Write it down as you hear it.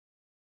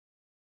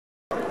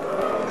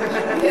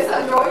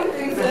drawing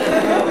things.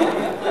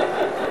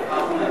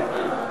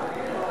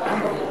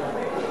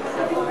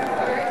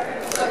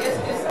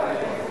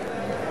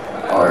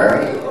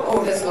 Alright.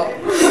 Oh, that's loud.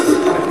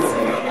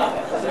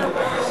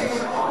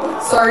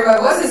 Sorry, my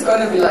voice is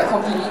going to be like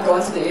completely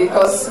gone today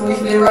because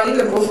we've been running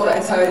the booth for the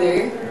entire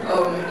day.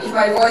 If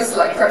my voice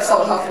like craps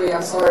out halfway,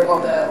 I'm sorry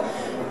about that.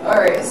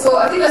 Alright, so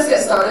I think let's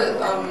get started.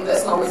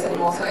 Let's not waste any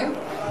more time.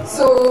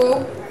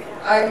 So,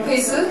 I'm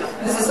Pacer,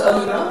 this is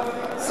Alina.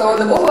 So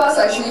the both of us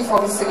are actually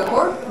from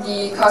Singapore,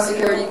 the car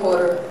security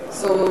quarter,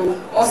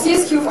 or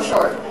CSQ for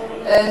short.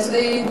 And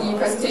today the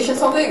presentation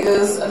topic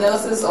is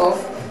analysis of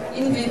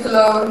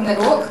in-vehicular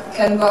network,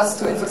 canvas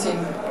to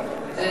infotainment.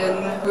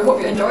 And we hope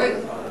you enjoy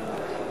it.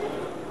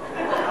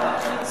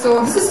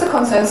 So this is the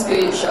contents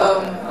page.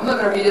 I'm not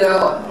going to read it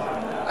out.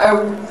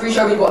 I'm pretty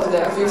sure we got to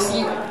that. You've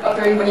seen it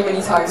appearing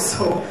many times,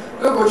 so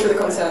we'll go through the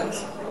content.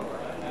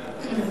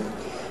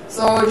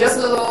 So just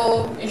a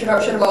little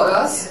introduction about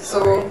us.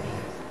 So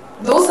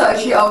those are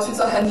actually our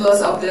Twitter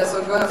handlers out there. So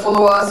if you want to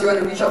follow us, you want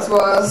to reach out to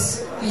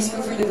us, please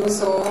feel free to do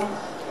so.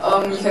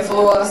 You can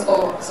follow us,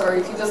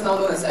 Twitter's now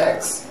known as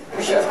X.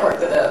 We should have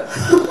corrected that.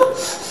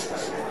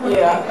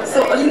 Yeah.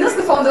 So Alina's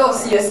the founder of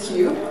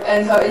CSQ,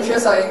 and her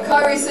interests are in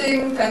car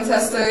racing, pen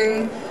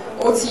testing,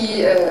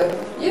 OT,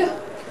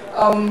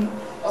 and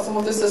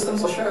automotive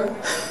systems for sure.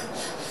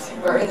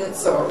 We're in it,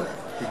 so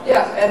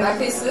yeah. And I'm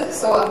Pacer,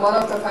 so I'm one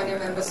of the pioneer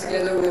members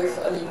together with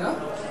Alina,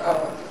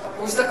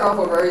 who stuck around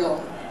for very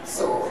long.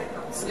 So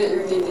it's a bit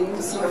irritating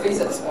to see her face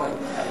at this point.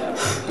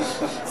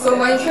 So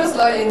my interests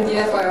lie in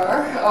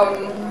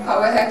DFIR,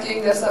 hardware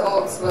hacking,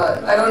 DevSecOps,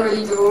 but I don't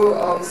really do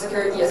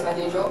security as my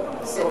day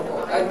job.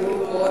 So I do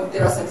more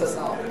data centers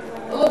now.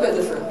 A little bit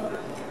different.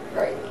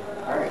 Right.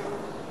 Alright.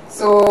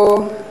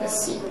 So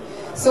let's see.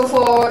 So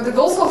for the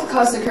goals of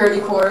Car Security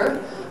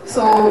Quarter,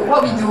 so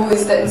what we do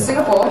is that in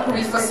Singapore,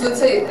 we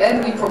facilitate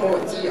and we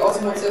promote the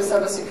automotive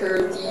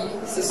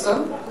cybersecurity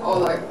system, or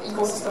like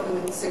ecosystem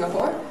in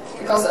Singapore.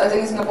 Because I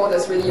think in Singapore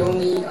there's really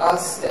only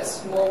us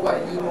that's more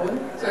widely known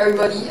to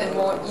everybody and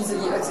more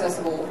easily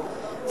accessible.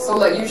 So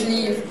like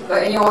usually if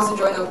like anyone wants to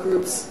join our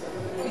groups,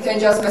 you can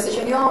just message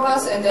any one of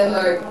us and then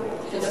like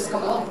you can just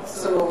come along.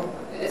 So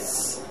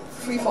it's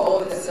free for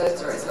all in that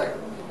sense, right? It's like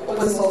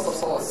open source of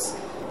sorts.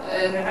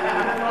 And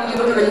you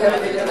don't really have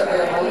to be limited by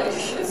your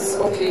knowledge. It's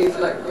okay if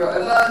like you're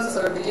advanced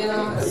or a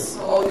beginner, it's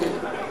all good.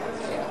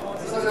 Yeah.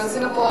 So if you're in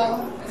Singapore,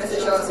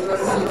 message us if you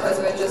want to see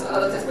test benches,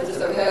 other test benches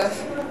that we have.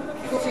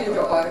 Feel free to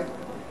drop by.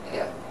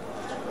 Yeah.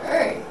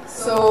 Alright,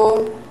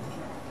 so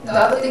the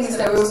other thing is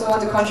that we also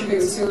want to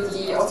contribute to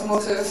the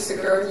automotive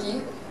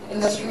security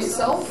industry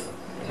itself.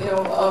 You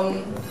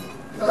know,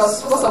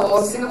 because first of all,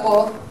 in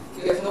Singapore,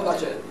 we have no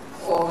budget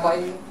for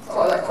buying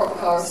like proper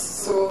cars.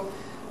 So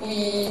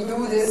we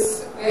do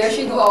this, we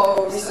actually do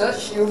our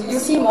research. You'll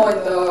see more in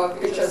the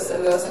pictures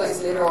and the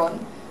slides later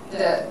on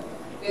that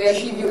we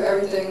actually build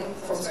everything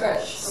from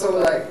scratch. So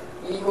like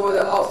we go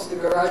out to the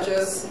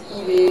garages,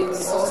 eBay, we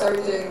source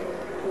everything,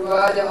 we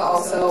buy them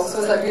ourselves. So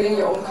it's like building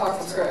your own car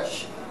from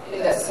scratch in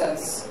that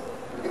sense.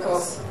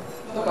 Because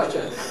no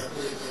budget.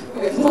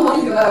 We have no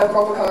money to buy a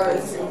proper car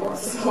in Singapore.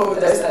 So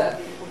there's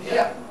that.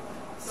 Yeah.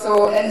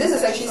 So, and this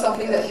is actually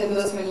something that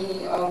hinders many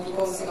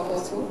people in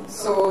Singapore too.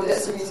 So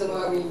that's the reason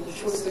why we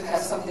chose to have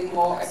something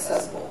more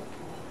accessible.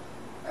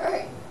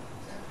 Alright.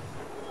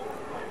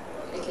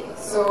 Okay,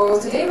 so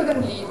today we're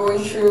going to be going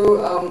through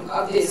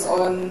updates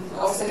on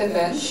our second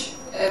bench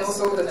and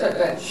also the third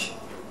bench.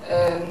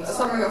 And a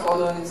summary of our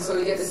learning, so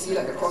you get to see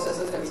like the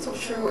processes that we took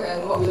through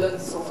and what we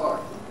learned so far.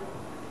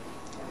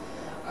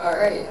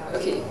 Alright,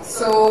 okay,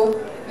 so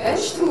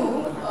bench 2,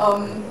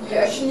 you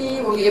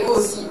actually will be able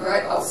to see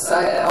right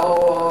outside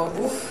our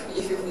booth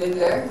if you've been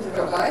there, if you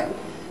drop by.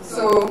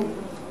 So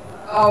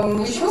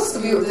we chose to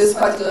build this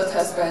particular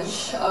test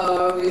bench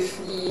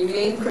with the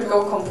main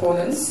critical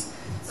components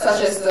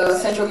such as the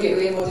central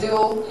gateway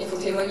module,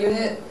 infotainment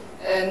unit,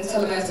 and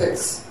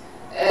telematics.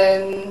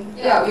 And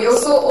yeah, we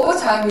also, over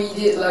time, we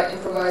did like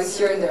improvise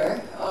here and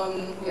there.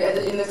 We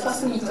added in the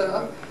cluster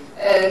meter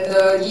and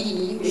the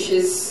DD, which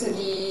is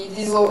the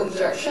diesel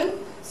injection.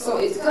 So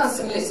it kind of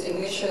simulates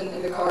ignition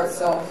in the car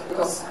itself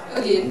because,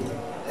 again,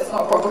 it's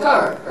not a proper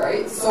car,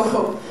 right?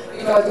 So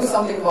we gotta do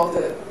something about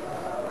it,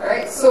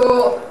 right?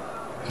 So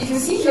if you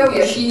see here,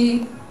 we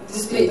actually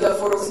displayed the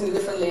photos in the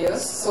different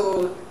layers.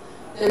 So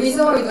the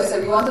reason why we did is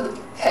that we wanted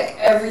to pack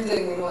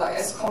everything, you know, like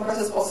as compressed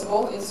as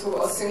possible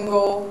into a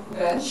single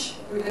bench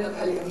within a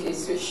Pelican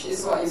case, which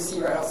is what you see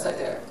right outside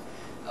there.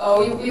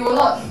 We will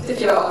not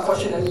take it out,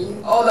 unfortunately.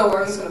 All the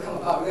wiring is going to come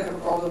apart. We're going to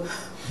have a problem.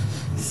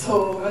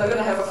 So we're not going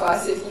to have a fire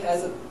safety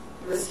hazard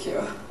risk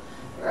here.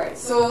 Right.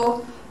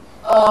 So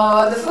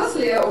the first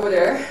layer over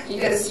there, you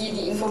get to see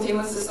the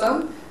infotainment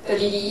system, the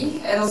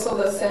DDE, and also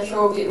the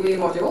central gateway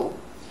module.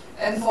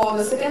 And for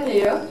the second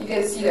layer, you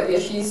get to see that we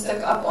actually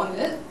stack up on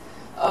it.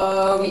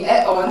 We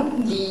add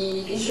on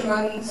the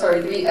instrument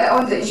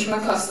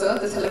cluster,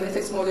 the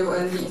telematics module,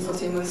 and the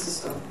infotainment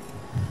system.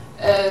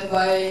 And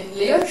by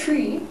layer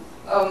 3,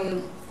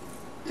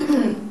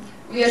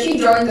 we actually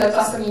join the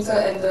cluster meter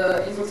and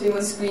the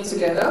infotainment screen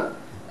together.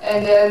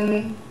 And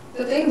then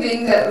the thing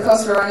being that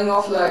because we're running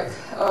off like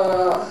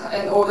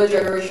an older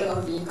generation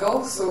of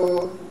vehicles,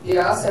 so they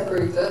are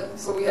separated,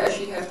 so we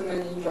actually have to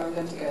manually join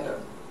them together.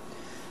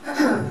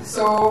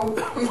 So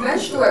we've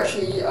managed to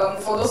actually,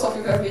 for those of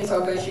you who have been to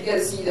our bench, you get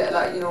to see that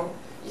like, you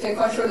can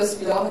control the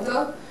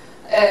speedometer,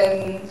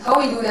 and how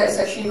we do that is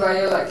actually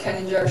via like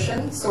CAN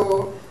injection.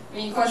 So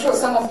we control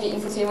some of the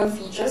infotainment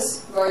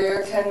features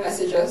via CAN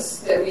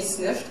messages that we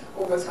sniffed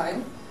over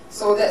time.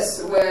 So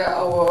that's where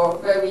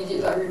we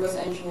did like reverse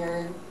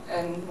engineering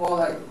and more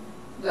like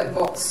black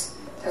box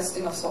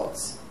testing of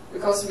sorts.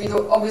 Because we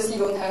obviously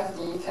don't have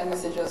the CAN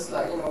messages,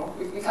 like,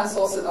 we can't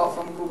source it out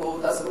from Google,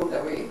 it doesn't work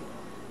that way.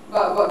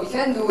 But what we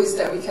can do is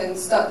that we can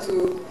start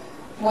to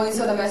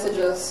monitor the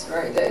messages,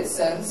 right, that it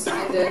sends,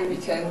 and then we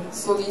can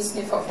slowly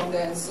sniff out from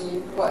there and see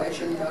what it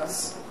actually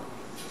does.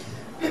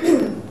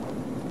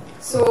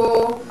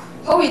 So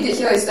how we did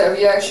here is that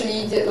we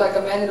actually did like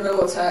a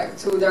man-in-the-middle attack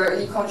to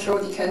directly control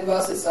the CAN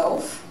bus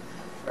itself,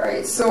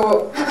 right?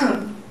 So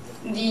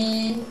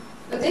the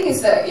thing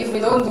is that if we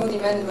don't do the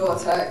man-in-the-middle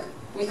attack,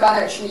 we can't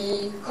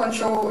actually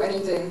control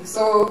anything.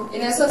 So in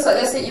essence, like,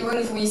 let's say even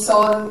if we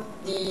saw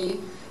the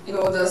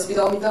the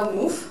speedometer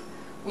move,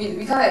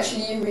 we can't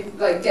actually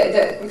get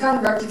that. We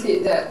can't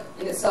replicate that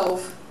in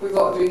itself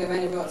without doing the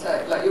man-in-the-middle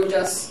attack. Like, it will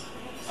just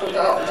filter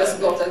out, just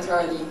blocked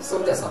entirely. So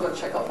that's not going to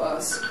check out for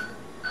us.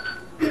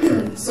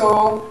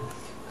 So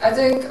I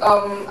think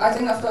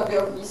after a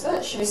bit of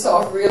research, we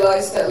sort of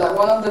realized that like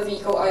one of the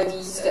vehicle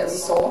IDs that we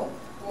saw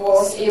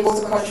was able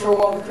to control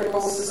one of the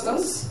critical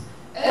systems,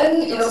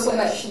 and it also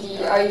matched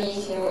the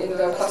ID in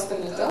the cluster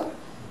meter.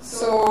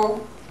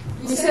 So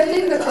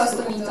resetting the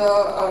cluster meter,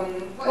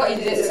 what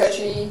it did is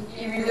actually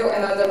it revealed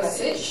another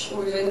message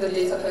within the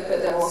data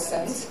packet that was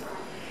sent,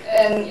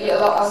 and it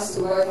allowed us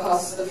to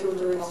bypass the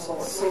filtering of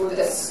sorts. So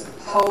that's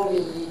how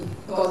we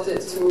got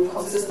it to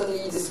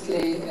consistently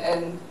display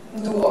and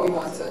do what we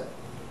wanted.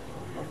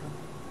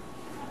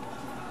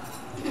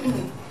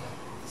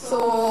 So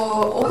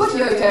over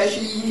here you can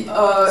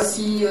actually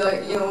see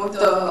like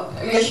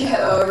we actually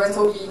had a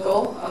rental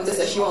vehicle. That's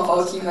actually one of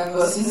our team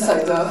members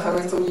inside the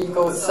rental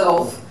vehicle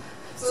itself.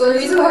 So the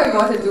reason why we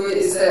want to do it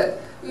is that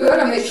we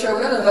want to make sure,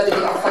 we want to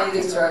validate our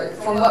findings, right,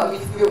 from what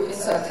we've built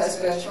inside a test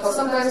bench. Because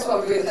sometimes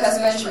what we build in a test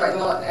bench might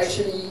not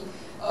actually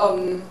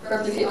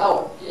replicate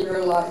out in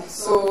real life.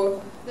 So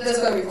that's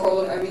going to be a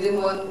problem, and we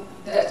didn't want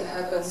that to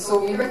happen.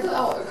 So we rented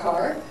out a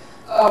car,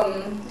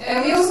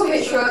 and we also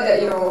made sure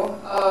that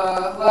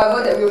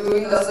whatever that we were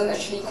doing doesn't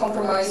actually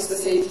compromise the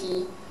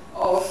safety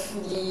of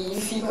the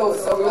vehicle.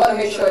 So we want to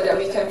make sure that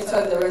we can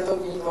return the rental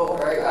vehicle,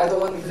 right? I don't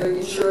want to incur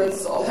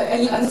insurance or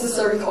any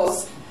unnecessary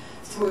cost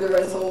to the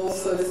rental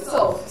service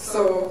itself.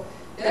 So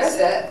there's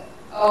that.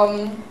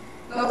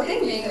 Now the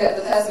thing being that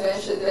the test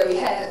bench that we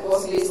had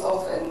was based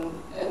off an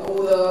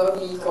older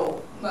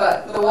vehicle,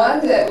 but the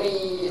one that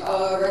we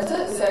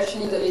rented is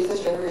actually the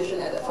latest generation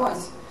at that point.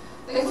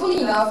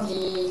 Thankfully enough,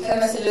 the CAN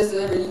messages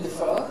didn't really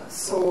differ,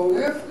 so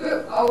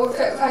our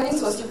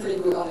findings were still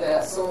pretty good on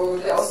that, so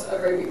that was a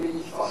very big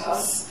relief for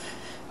us.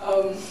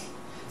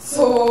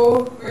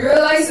 So we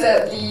realized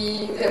that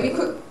we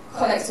could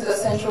connect to the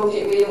central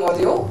gateway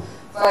module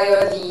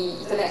via the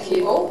Ethernet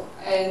cable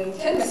and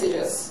CAN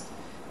messages.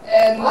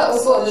 And what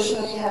also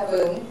additionally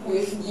happened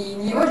with the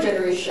newer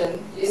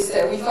generation is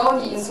that we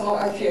found the internal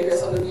IP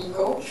address of the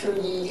vehicle through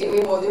the gateway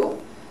module,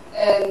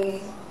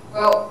 and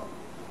well,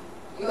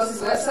 because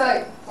it's a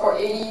website for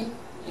 80,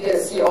 you get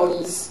to see all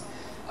these.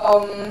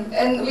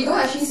 And we don't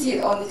actually see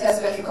it on the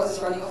test bench because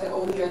it's running off an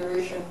older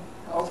generation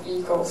of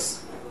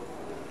vehicles.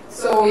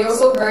 So we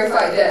also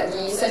verified that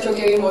the central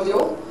gateway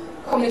module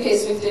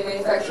communicates with the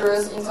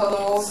manufacturer's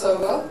internal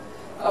server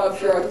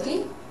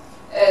periodically,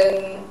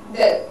 and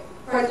that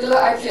particular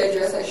IP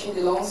address actually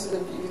belongs to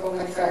the vehicle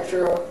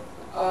manufacturer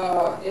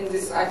in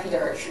this IP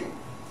directory.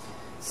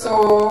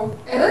 So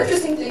another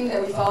interesting thing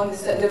that we found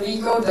is that the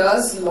vehicle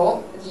does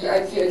log the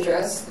IP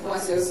address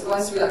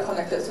once we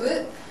connected to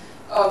it.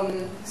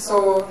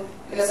 So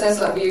in a sense,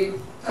 like, we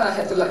kind of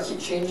had to keep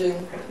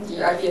changing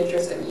the IP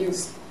address that we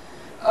used.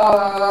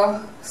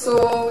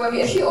 So when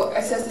we actually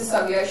accessed this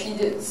site, we actually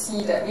did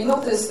see that we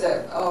noticed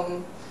that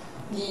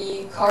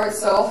the car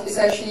itself is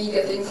actually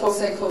getting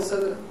closer and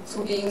closer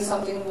to being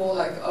something more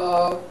like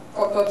a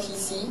proper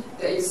PC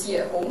that you see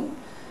at home.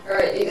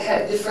 Right, it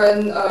had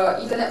different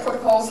Ethernet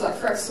protocols like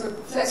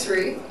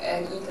FlexRay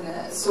and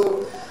Ethernet.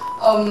 So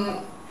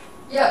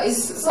yeah,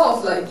 it's sort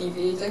of like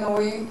deviating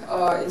away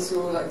into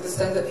like the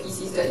standard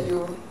PCs that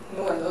you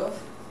know and love.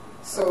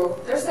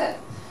 So there's that.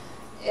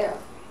 Yeah.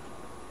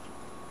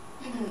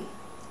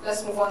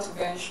 Let's move on to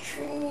bench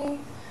 3.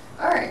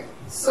 Alright,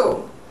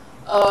 so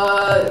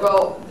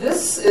well,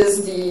 this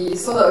is the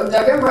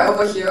diagram right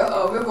over here.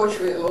 We'll go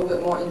through it a little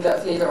bit more in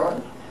depth later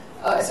on.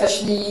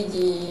 Especially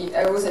the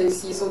arrows that you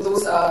see, so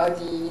those are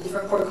the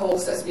different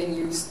protocols that's being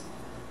used.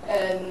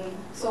 And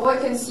so what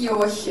you can see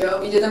over here,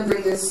 we didn't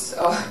bring this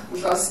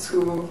with us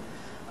to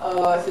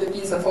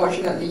Philippines,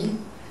 unfortunately.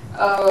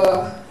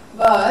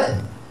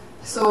 But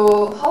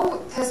so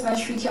how test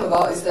bench 3 came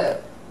about is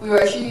that we were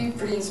actually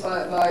pretty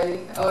inspired by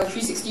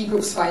 360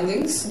 Group's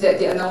findings that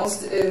they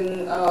announced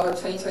in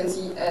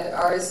 2020 at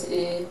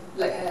RSA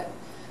Black Hat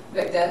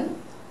back then.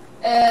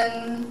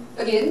 And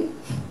again,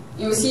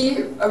 you will see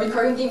a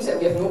recurring theme is that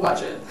we have no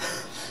budget.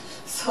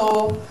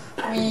 So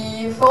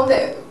we found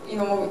that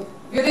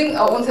building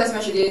our own test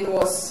bench again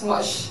was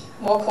much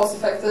more cost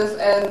effective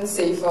and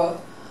safer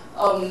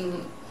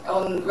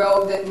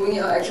rather than doing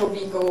it on an actual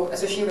vehicle,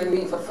 especially when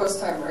doing it for the first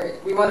time,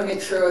 right? We want to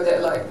make sure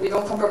that we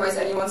don't compromise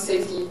anyone's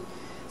safety.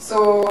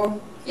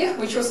 So yeah,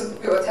 we chose to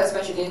build a test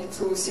bench again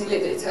to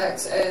simulate the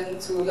attacks and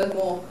to learn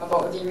more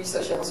about the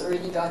research that was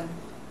already done.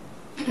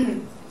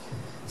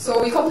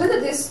 So we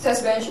completed this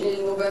test bench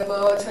in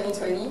November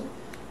 2020,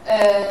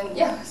 and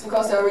yeah, it's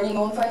because there are already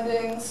known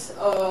findings.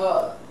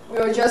 We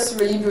were just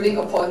really building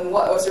upon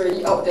what was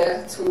already out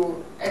there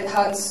to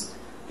enhance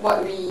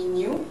what we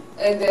knew,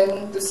 and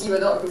then to see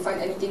whether we could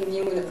find anything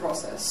new in the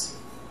process.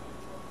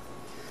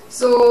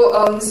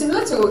 So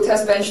similar to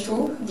Test Bench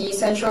 2, the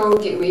central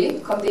gateway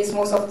contains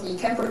most of the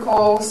CAN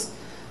protocols,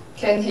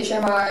 CAN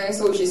HMI,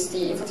 so which is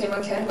the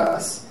infotainment CAN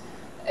bus,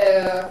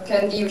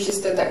 CAN D, which is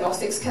the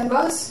diagnostics CAN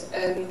bus,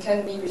 and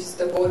CAN B, which is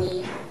the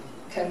body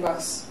CAN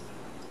bus.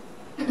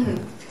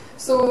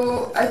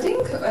 So I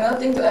think another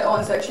thing to add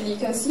on is actually you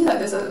can see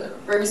there's a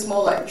very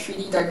small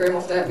 3D diagram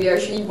of that. We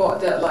actually bought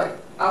that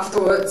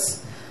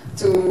afterwards.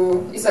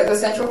 It's the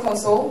central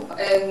console,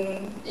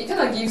 and it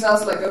kind of gives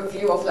us a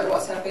view of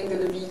what's happening to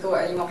the vehicle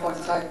at any one point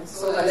in time.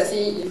 So let's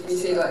say if we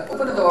say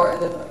open the door,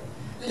 and then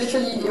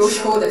literally it will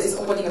show that it's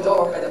opening a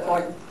door at that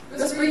point.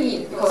 That's pretty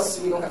neat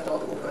because we don't have the door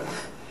to open.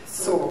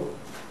 So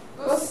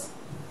it was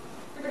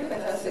pretty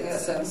fantastic in a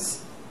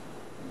sense.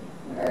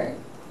 Alright.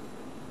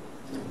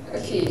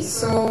 Okay,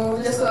 so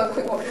just a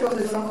quick walkthrough of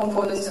the different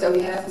components that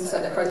we have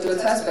inside that particular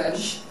test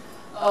bench.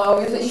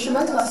 We have the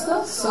instrument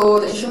cluster. So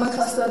the instrument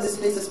cluster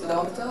displays the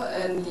speedometer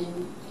and the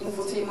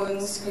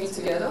infotainment screen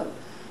together.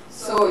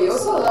 So it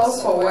also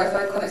allows for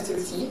Wi-Fi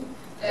connectivity,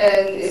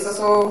 and it's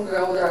also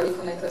directly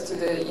connected to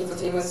the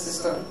infotainment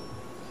system.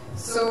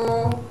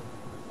 So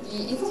the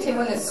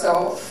infotainment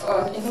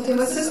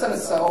system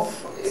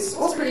itself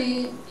was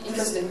pretty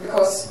interesting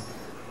because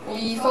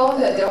we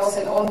found that there was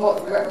an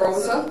onboard web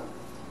browser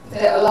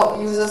that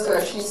allowed users to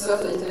actually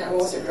surf the internet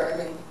whilst you're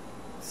driving.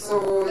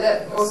 So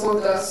that also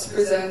does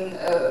present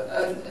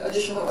an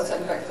additional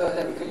attack vector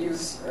that we could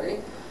use, right?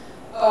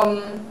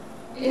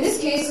 In this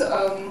case,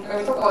 when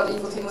we talk about the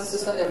infotainment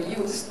system that we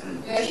used,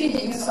 we actually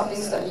did use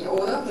something slightly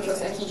older, which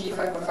was NTG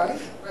 5.5,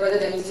 rather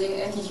than using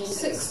NTG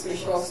 6,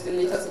 which was the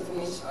latest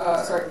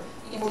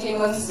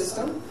infotainment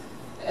system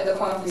at the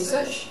point of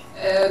research.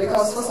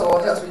 Because first of all,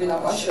 that was within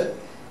our budget,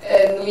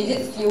 and we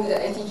did feel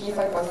that NTG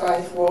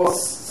 5.5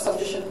 was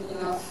sufficient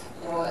enough,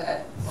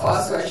 for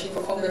us to actually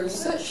perform the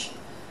research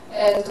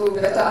and to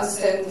better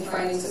understand the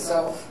findings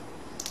itself.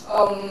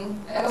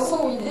 And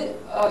also we did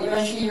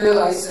eventually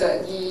realize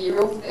that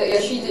it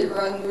actually did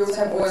run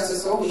real-time OS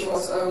as well, which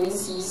was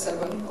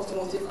WinC7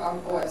 Automotive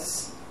ARM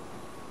OS.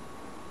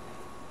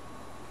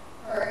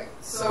 Alright,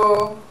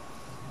 so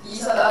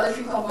these are the other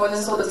three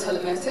components of the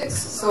telematics.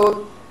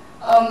 So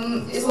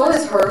it's known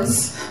as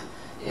HERMS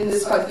in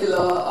this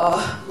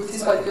with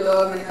this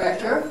particular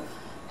manufacturer.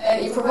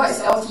 And it provides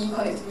LTE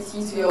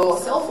connectivity to your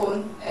cell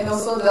phone, and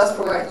also does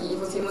provide the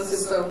infotainment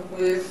system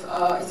with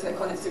internet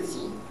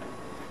connectivity.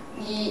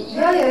 The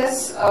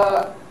EIS,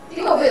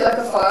 think of it like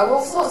a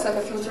firewall, so it's like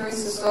a filtering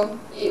system.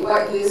 It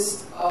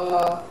whitelists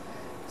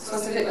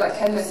specific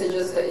CAN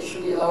messages that it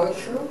should be allowing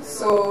through.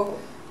 So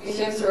we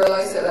came to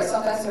realize that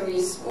sometimes when we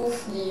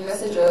spoof the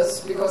messages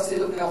because they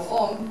look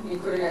malformed, we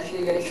couldn't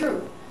actually get it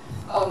through.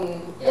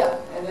 Yeah,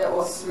 and that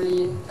was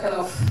really kind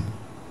of,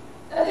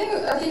 I think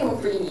it was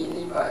pretty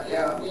neatly, but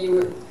yeah, we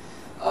would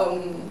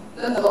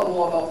learn a lot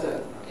more about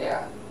it.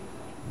 Yeah.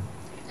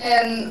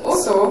 And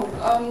also,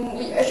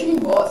 we actually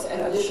bought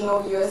an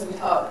additional USB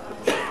hub.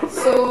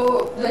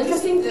 So the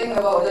interesting thing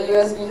about the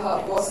USB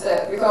hub was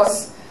that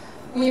because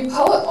we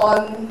powered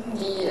on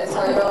the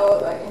entire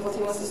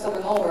infotainment system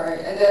and all, right?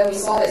 And then we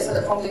saw that it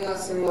started prompting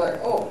us, and we were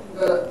like, oh,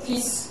 but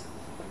please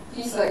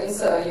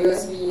insert a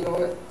USB,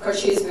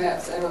 purchase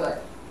maps, and we're like,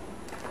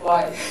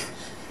 why?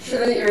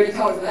 Shouldn't it already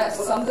come with maps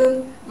or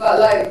something?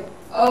 But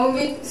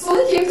we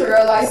slowly came to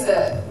realize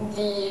that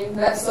the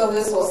map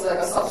service was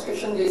a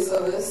subscription-based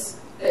service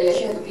that you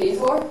actually had to pay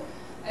for,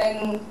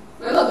 and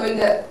we're not doing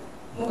that,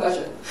 no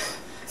budget.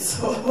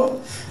 So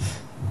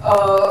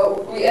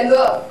we ended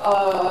up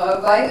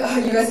buying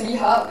a USB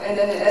hub and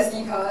then an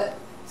SD card.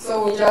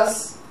 So we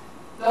just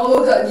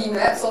downloaded the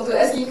maps onto the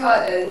SD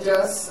card and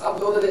just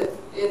uploaded it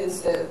in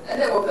instead,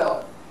 and that worked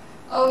out.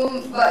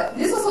 But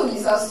this also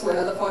leads us to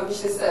another point,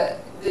 which is that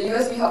the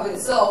USB hub in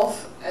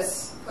itself,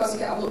 because you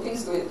can upload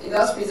things to it, it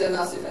does present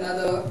us with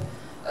another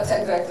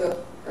attack vector,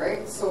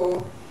 right?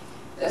 So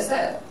that's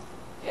that.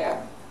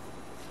 Yeah.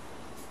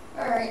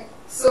 Alright.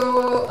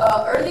 So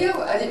earlier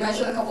I did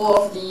mention a couple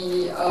of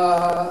the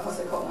what's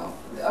it called now?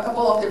 A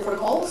couple of the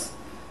protocols.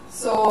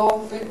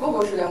 So we'll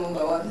go through them one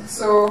by one.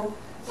 So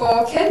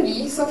for CAN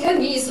B, so CAN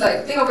B is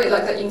think of it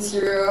like the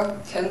interior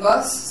CAN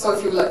bus. So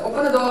if you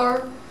open the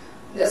door,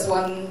 that's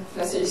one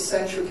message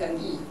sent through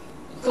CAN-D.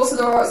 Close the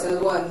door is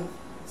another one.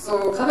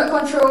 So climate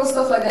control,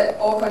 stuff like that,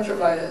 all controlled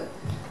by it.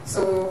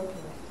 So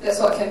that's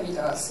what CAN-D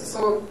does.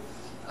 So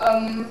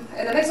and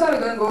the next one we're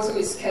going to go to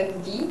is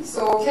CAN-D.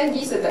 So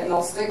CAN-D is a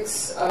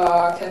diagnostics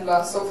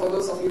canvas. So for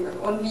those of you who have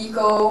your own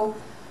vehicle,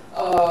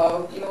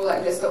 you know,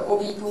 like there's the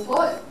OB2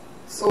 port.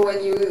 So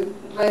when you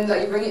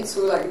bring it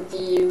to like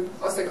the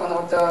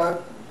the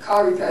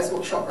car repairs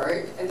workshop,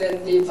 right? And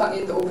then they plug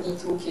in the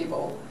OB2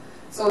 cable.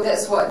 So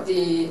that's what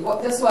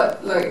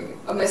like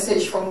a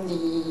message from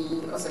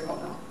the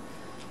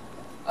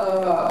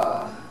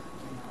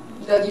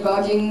the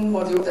debugging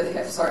module that they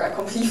have. Sorry, I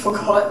completely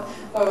forgot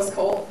what it was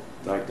called.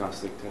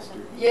 Diagnostic tester.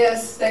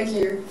 Yes, thank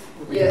you.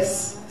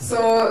 Yes.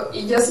 So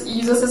it just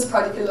uses this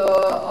particular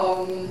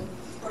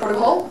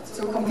protocol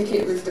to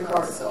communicate with the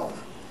car itself.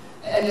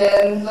 And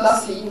then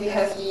lastly, we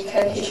have the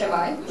CAN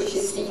HMI, which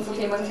is the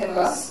infotainment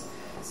canvas.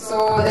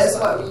 So that's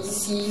what we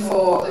see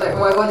for like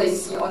whatever they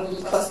see on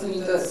the cluster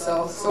meter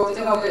itself. So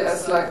think of it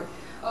as like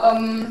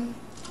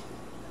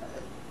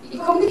it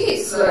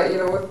communicates like, you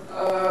know,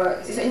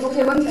 it's an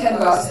infotainment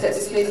canvas that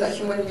displays like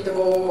human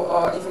readable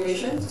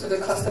information to the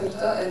cluster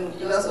meter, and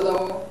it does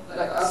allow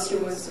like us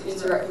humans to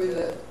interact with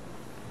it.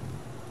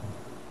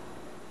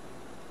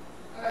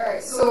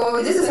 Alright,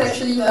 so this is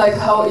actually like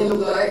how it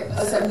looked like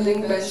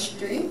assembling bench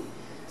 3.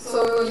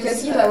 So you can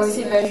see that when we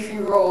say bench 3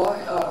 raw,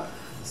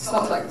 it's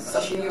not like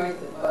sashimi or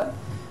anything, but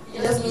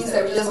it just means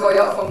that we just got it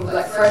out from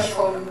like fresh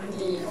from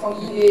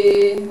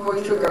eBay,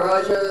 going through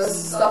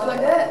garages, stuff like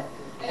that.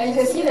 And you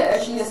can see that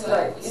actually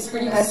it's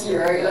pretty messy,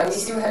 right? Like we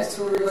still had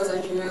to reverse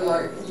engineer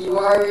like the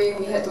wiring,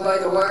 we had to buy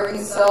the wiring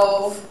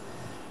itself.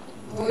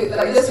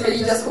 Like just really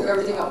just hook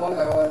everything up one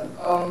by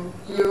one.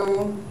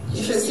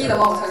 You should see the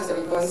amount of times that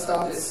we burn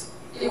stuff.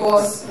 It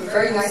was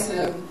very nice to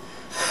them.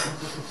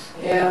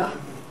 Yeah.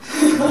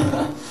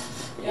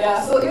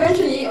 Yeah, so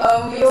eventually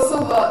we also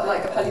got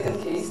like a pelican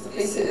case to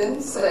place it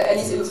in, so that at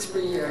least it looks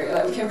pretty, right?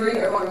 Like we can bring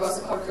everyone of us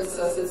to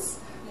conferences, it's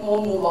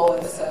more mobile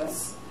in a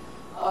sense.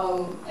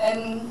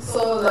 And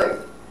so like,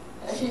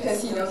 actually you can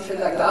see like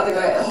the other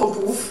guy at our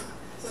booth.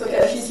 So you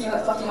can actually see him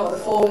like plucking out the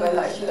foam and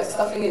like actually like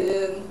stuffing it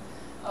in.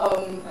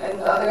 And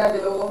the other guy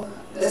below,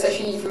 there's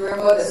actually, if you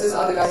remember, there's this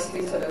other guy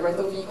sitting to the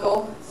rental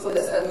vehicle. So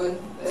that's Edmund,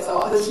 that's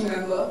our other team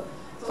member.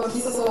 So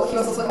he was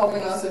also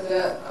helping us with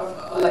that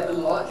like a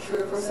lot through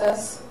the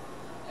process.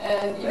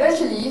 And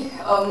eventually,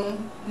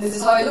 this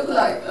is how it looked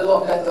like, a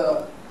lot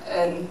better,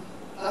 and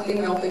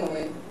nothing melting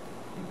away,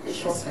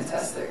 which was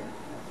fantastic.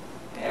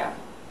 Yeah.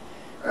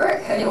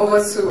 Alright, handing over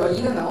to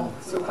Alina now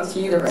to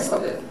continue the rest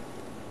of it.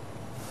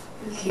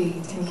 Okay,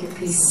 thank you,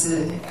 Chris.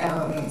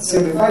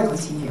 So before I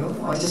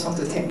continue, I just want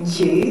to thank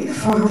Jay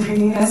for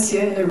bringing us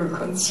here in the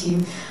Recon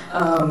team.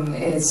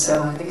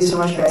 Thank you so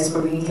much, guys,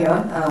 for being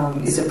here.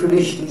 It's a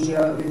privilege to be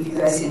here with you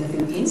guys in the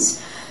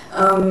Philippines.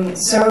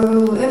 So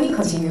let me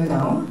continue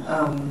now.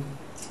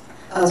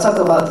 I'll talk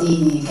about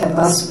the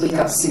Canvas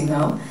wake-up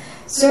signal.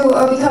 So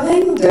we're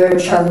covering the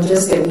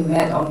challenges that we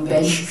met on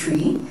bench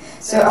 3.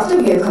 So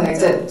after we are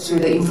connected to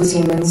the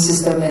infotainment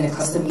system and the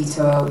cluster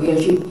meter, we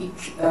actually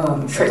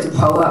tried to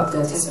power up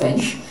the test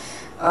bench.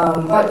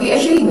 But we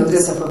actually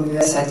noticed a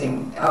familiar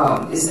setting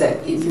is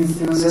that it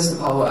refuses to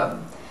power up.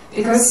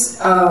 Because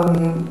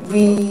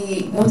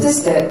we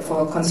noticed that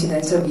for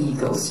continental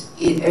vehicles,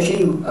 it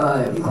actually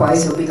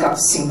requires a wake-up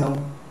signal.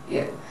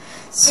 Yeah.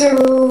 So,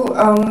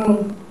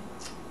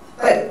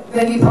 but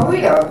when we power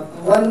it up,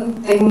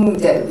 one thing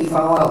that we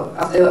found out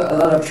after a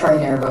lot of trial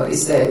and error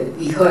is that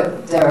we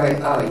heard the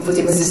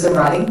infotainment system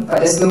running, but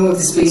there's no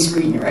display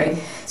screen, right?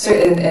 So,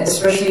 and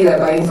especially like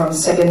buying from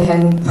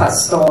second-hand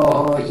parts store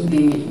or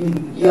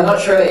eBay, you're not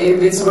sure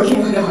if it's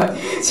working or not.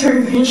 So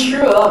we went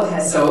through a lot of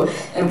hassle,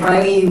 and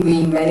finally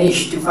we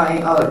managed to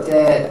find out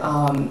that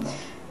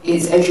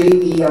it's actually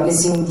we are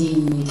missing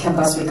the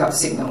Canvas wake-up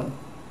signal.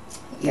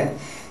 Yeah.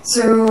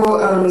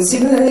 So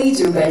similarly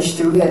to bench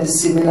 2, we had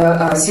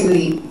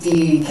similarly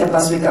the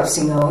Canvas wake-up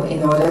signal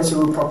in order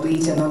to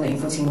properly turn on the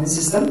infotainment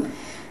system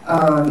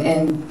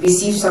and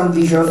receive some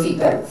visual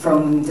feedback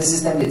from the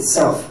system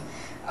itself.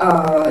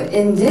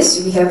 In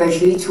this, we have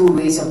actually 2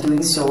 ways of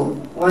doing so.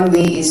 One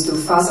way is to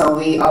fast our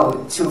way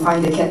out to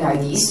find the CAN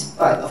IDs,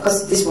 but of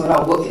course this will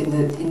not work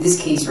in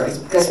this case, right?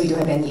 Because we don't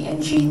have any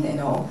engine and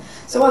all.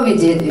 So what we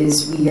did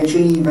is we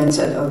actually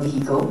rented a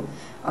vehicle.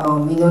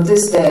 We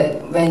noticed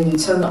that when you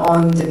turn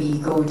on the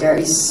vehicle, there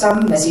is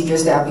some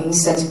messages that are being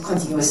sent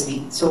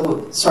continuously.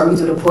 So sorry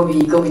to the poor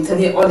vehicle, we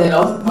turned it on and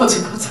off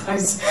multiple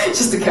times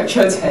just to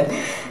capture that.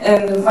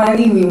 And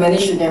finally, we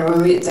managed to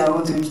narrow it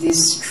down to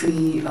these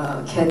 3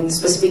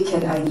 specific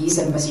CAN IDs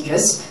and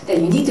messages that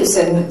you need to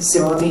send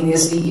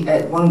simultaneously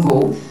at one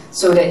go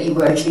so that it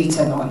will actually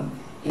turn on.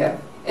 Yeah.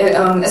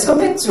 As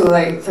compared to,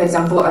 like, for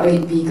example, other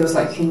vehicles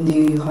like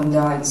Hyundai,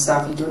 Honda and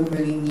stuff, you don't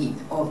really need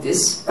all of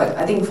this. But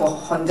I think for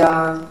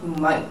Honda, you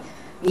might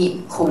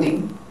need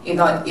coding. If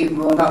not, it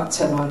will not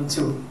turn on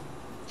too.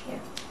 Yeah.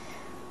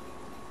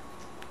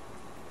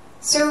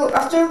 So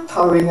after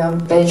powering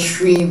on bench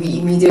 3, we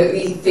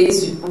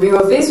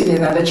were faced with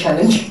another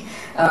challenge,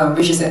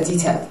 which is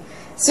anti-tap.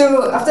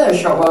 So after a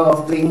short while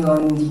of playing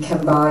on the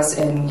CAN bus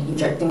and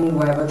injecting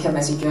whatever CAN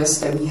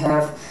messages that we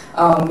have,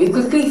 we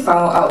quickly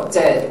found out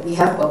that we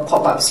have a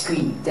pop-up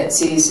screen that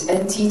says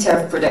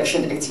anti-theft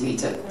protection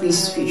activated.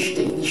 Please switch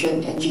the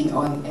ignition engine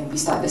on and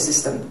restart the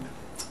system.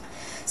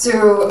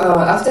 So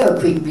after a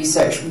quick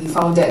research, we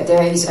found that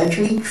there is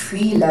actually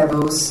 3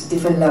 levels,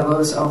 different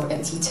levels of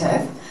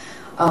anti-theft.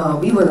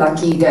 We were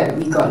lucky that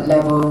we got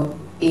level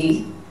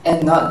A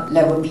and not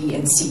level B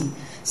and C.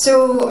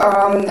 So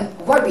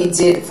what we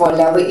did for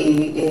level A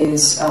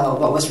is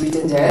what was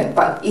written there,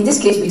 but in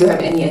this case we don't have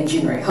any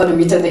engine, right? How to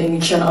return the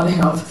ignition on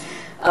and off.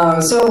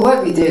 So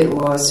what we did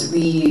was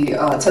we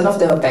turned off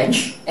the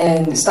bench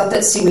and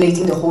started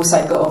simulating the whole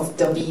cycle of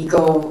the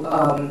vehicle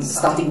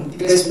starting,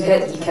 because we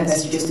had the CAN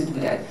messages to do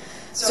that.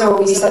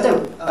 So we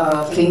started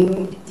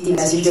playing the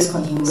messages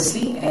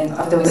continuously, and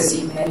afterwards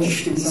it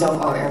managed to resolve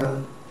our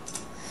error.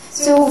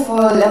 So for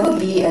level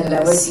B and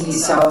level C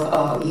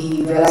itself,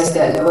 we realized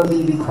that level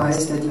B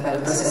requires the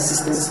developer's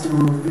assistance to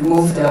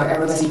remove the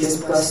error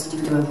messages because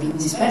due to a bin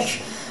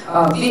mismatch.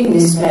 Bin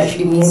mismatch,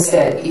 it means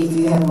that if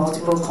you have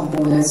multiple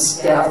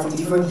components that are from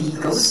different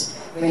vehicles,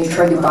 when you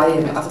try to buy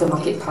an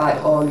aftermarket part,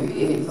 or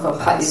if a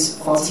part is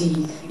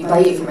faulty, you buy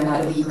it from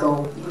another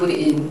vehicle, you put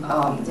it in,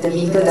 the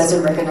vehicle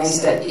doesn't recognize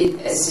that it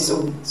as its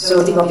own.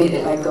 So think of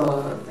it like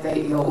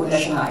your own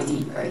national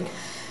ID, right?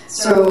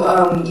 So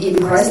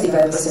it requires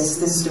developers'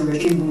 assistance to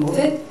actually remove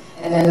it.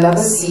 And then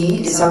level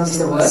C itself is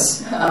the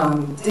worst.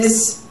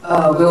 This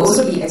will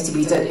also be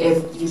activated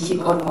if you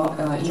keep on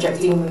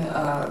injecting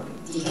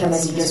the CAN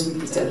messages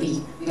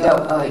repeatedly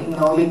without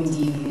ignoring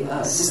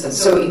the system.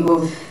 So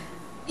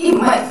it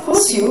might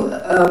force you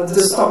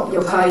to stop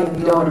your car in the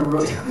middle of the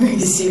road. You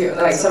see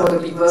like some of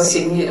the people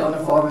saying it on the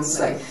forums,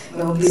 like,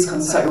 please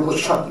consult your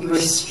workshop. You will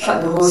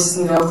shut the whole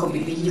system down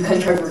completely. You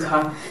can't drive your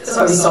car. That's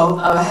what we saw.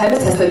 I haven't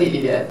tested it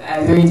yet.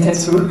 I don't intend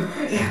to.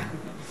 Yeah.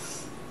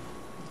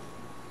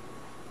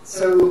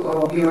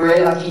 So we were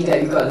very lucky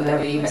that we got a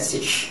level A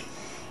message.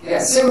 Yeah.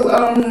 So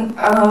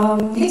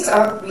next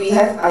up, we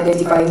have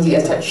identifying the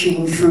attack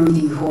chain through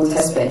the whole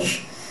test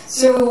bench.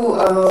 So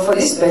for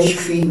this bench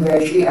tree, we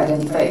actually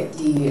identified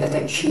the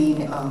attack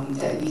chain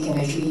that we can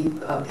actually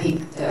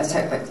pick the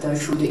attack vector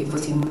through the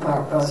Infotainment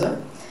browser.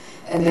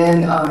 And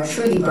then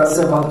through the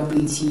browser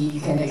vulnerability,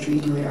 you can actually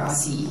do an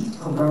RCE to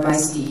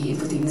compromise the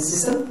infotainment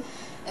system.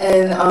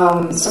 And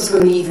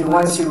subsequently, if you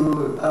want to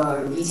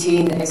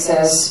retain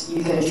access,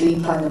 you can actually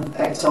plant a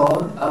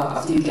backdoor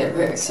after you get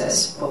real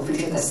access for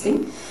future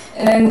testing.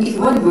 And then if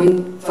you want to go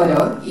in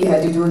further, you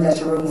have to do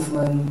lateral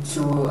movement to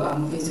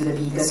move into the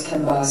vehicle's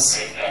CAN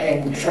bus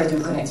and try to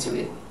connect to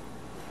it.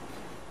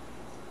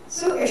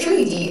 So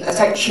actually, the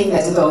attack chain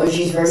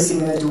methodology is very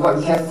similar to what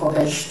we have for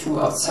bench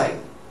 2 outside.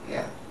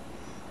 Yeah.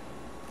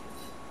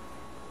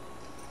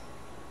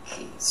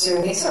 Okay.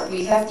 So next up,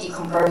 we have the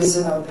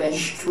comparison of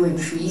bench 2 and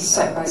 3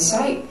 side by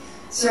side.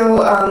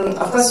 So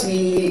of course,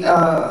 we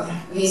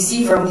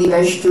see from the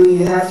bench 2,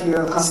 you have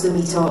your custom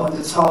meter on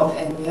the top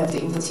and you have the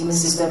infotainment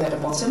system at the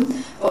bottom.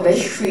 For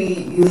bench 3,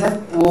 you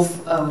have both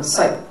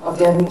side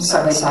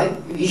by side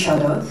with each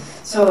other.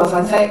 So a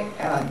fun fact,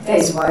 that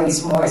is why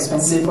it's more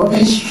expensive for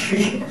bench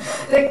 3.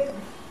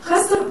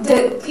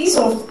 That piece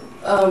of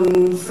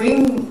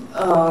frame,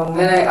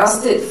 when I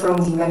asked it from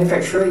the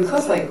manufacturer, it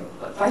cost like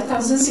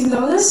 5,000 Sing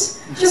dollars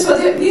just for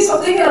that piece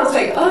of thing, and I was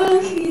like, oh,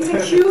 okay,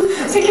 thank you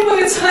for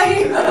your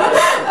time.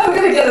 I'm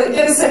gonna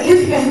get a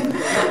second hand.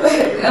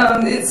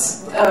 But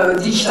it's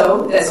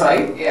digital, that's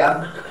why,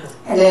 yeah.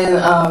 And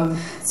then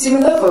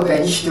similar for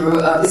bench 2,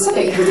 this is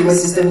the infotainment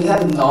system. You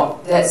have a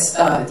knob, that's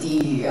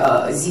the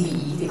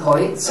ZBE, they call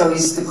it. So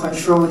it's to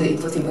control the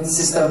infotainment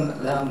system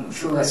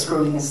through like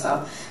scrolling and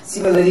stuff.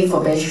 Similarly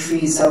for bench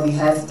 3, so we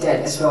have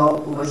that as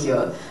well over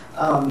here.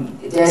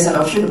 There's an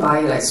option to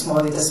buy like small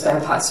little spare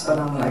parts, but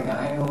I'm like,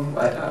 I know,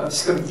 but I'm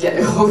just going to get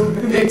the whole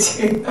big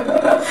thing.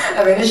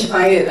 I managed to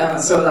find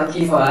it, so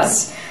lucky for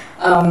us.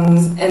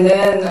 And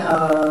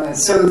then,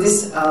 so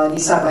this the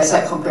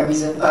side-by-side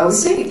comparison, but I would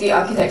say the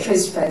architecture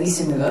is fairly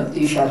similar to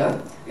each other,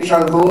 which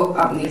I'll go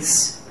up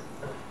next.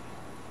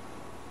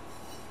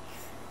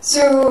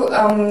 So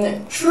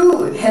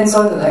through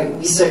hands-on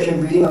research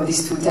and building of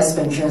these 2 test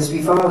benches,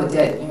 we found out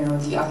that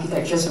the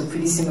architectures are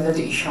pretty similar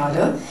to each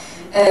other.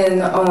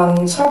 And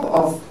on top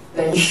of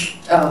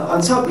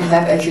on top we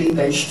have actually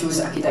bench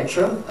 2's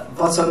architecture,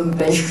 bottom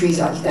bench 3's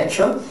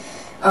architecture.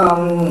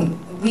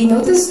 We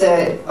noticed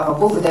that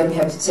both of them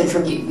have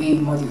central gateway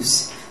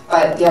modules,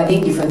 but they are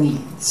named differently.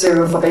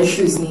 So for bench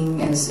 2 is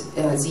named as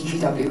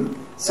ZGW.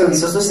 So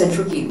it's also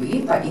central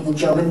gateway, but in a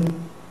German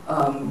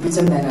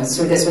written manner.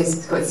 So that's why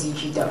it's called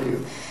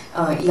ZGW.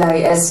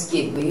 EIS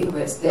gateway,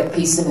 that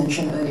Payson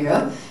mentioned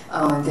earlier.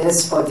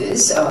 That's for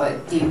this.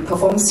 They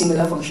perform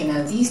similar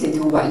functionalities. They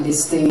do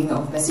whitelisting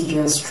of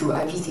messages through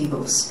IP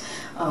tables.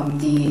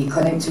 They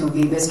connect to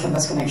various CAN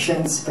bus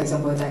connections, for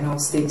example,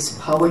 diagnostics,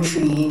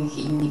 powertrain,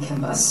 heat unit CAN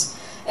bus.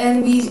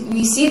 And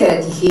we see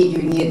that the heat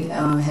unit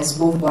has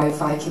both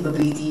Wi-Fi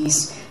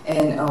capabilities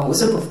and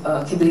also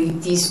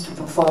capabilities to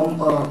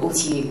perform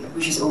OTA,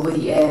 which is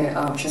over-the-air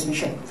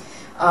transmission.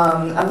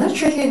 I'm not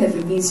sure here in the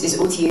Philippines is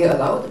OTA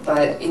allowed,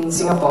 but in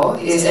Singapore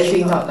it is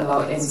actually not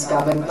allowed, and it's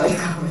governed by the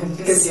government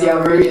because they are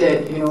worried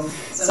that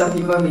some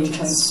people may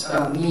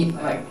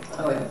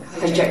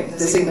hijack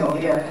the signal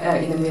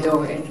in the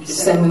middle and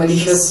send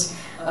malicious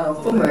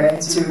firmware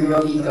to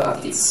your vehicle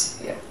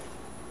updates. Yeah.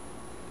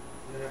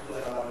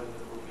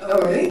 Oh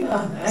really?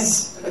 Oh,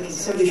 nice. Okay,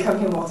 so they come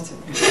here more often.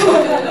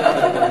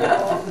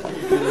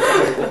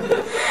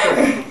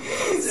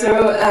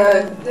 So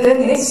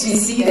then next we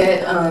see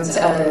that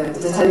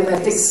the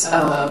telematics,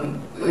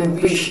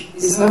 which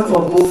is known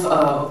for both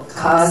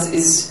cars,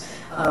 is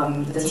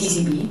the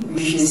TCB,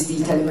 which is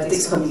the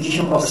telematics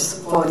communication box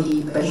for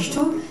the bench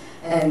tool,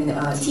 and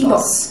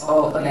T-box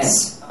or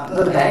MS,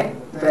 not the bag,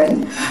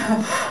 brand,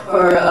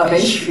 for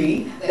bench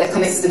 3 that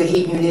connects to the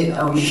head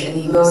unit, which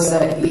enables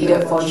the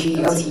embedded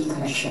 4G LTE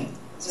connection.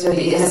 So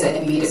it has an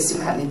embedded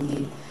SIM card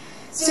indeed.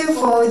 So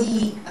for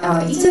the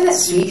Ethernet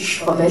switch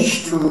for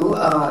bench 2,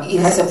 it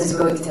has a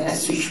physical Ethernet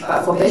switch,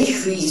 but for bench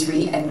 3 it's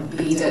really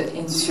embedded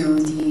into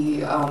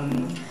the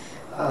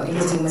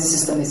infotainment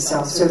system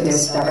itself, so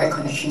there's direct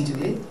connection to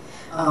it.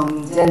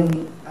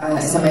 Then,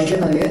 as I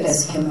mentioned earlier,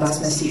 there's CAN bus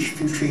message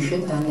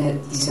filtration done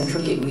at the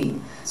central gateway.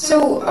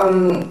 So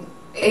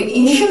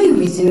initially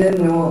we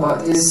didn't know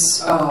about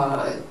this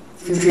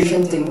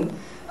filtration thing,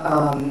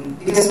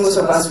 because most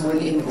of us were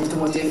in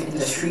automotive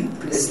industry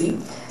previously.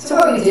 So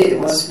what we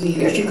did was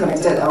we actually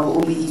connected our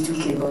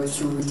OBD2 cable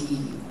to the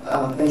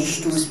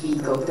bench 2's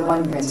vehicle, the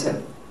one we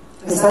rented.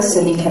 We started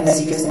sending CAN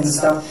messages and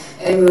stuff,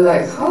 and we were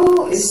like,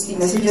 how is the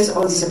messages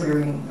all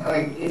disappearing?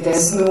 Like,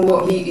 there's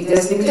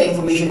limited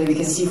information that we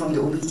can see from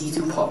the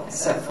OBD2 port,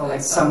 except for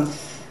like some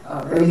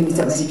very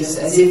limited messages,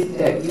 as if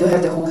that you don't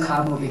have the whole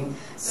car moving.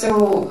 So,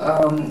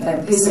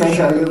 like Chris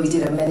mentioned earlier, we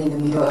did a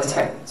man-in-the-middle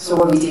attack. So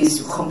what we did is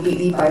to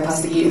completely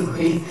bypass the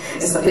gateway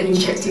and started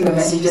injecting the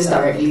messages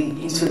directly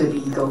into the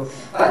vehicle.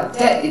 But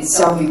that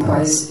itself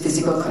requires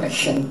physical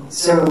connection.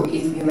 So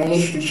if you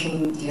manage to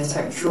chain the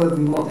attack through a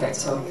remote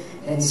vector,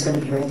 then it's going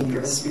to be very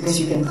dangerous because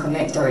you can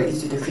connect directly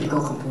to the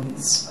critical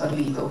components of the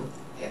vehicle.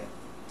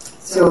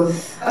 So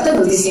after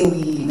noticing,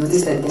 we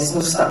noticed that there's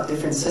no stark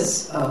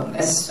differences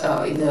as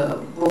in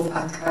the both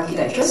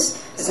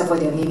architectures, except for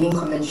their naming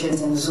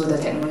conventions and also the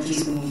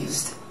technologies being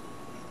used.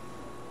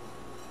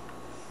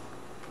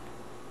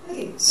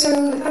 Okay, so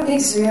up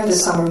next we have the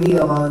summary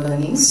of our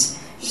learnings.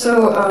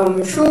 So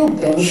through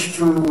bench,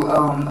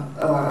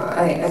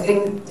 I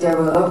think there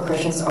were a lot of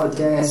questions out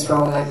there as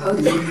well, like how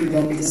do we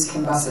prevent this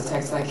CAN bus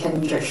attacks, like CAN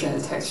injection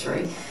attacks,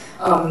 right?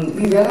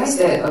 We realized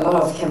that a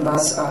lot of CAN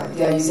bus,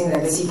 they are using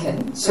legacy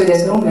CAN, so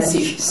there's no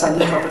message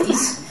signing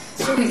properties.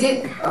 So we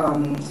did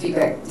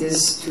feedback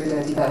this to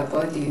the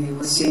developer. They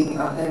were saying,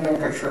 the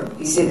manufacturer,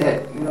 he said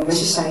that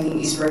message signing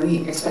is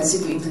very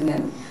expensive to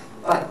implement,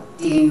 but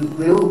they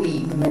will be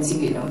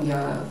implementing it on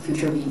their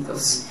future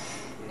vehicles.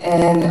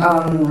 And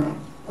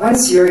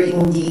once you're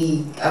in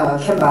the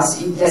CAN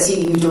bus, let's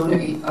say you don't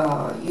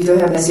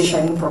have message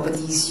signing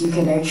properties, you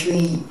can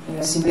actually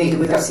simulate the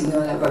wake up signal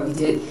like what we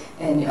did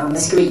and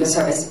masquerade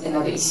yourself as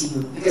another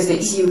ECU, because the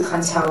ECU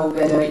can't tell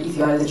whether if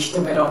you are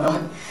legitimate or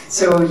not.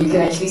 So you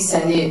can actually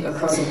send it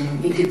across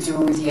and make it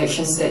do the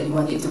actions that you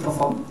want it to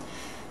perform.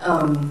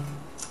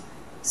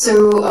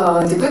 So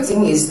the good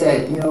thing is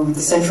that with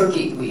the central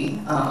gateway,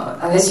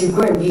 unless you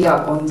go and read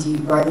up on the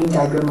wiring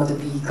diagram of the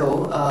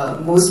vehicle,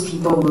 most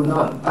people will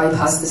not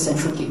bypass the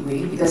central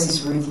gateway because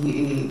it's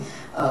really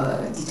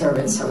a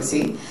deterrence, I would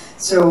say.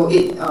 So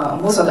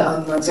most of the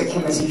unwanted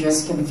CAN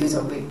messages can be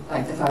filtered away,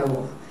 like the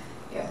firewall.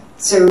 Yeah.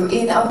 So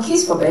in our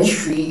case for bench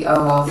 3,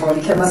 for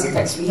the CAN bus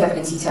attacks, we have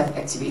anti-theft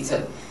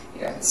activated.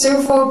 Yeah.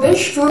 So for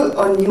bench 2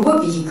 on newer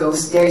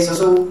vehicles, there is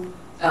also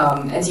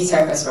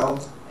anti-theft as well.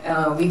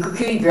 We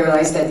quickly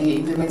realized that they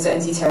implemented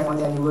anti-theft on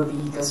their newer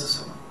vehicles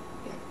also.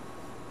 Yeah.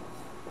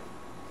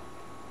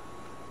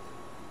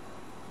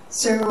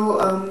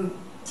 So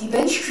the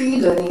bench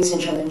 3 learnings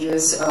and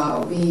challenges,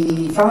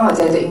 we found out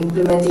that the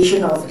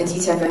implementation of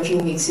anti-theft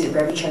actually makes it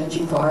very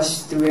challenging for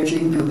us to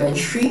actually build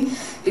bench 3,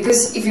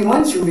 because if you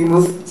want to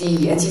remove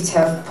the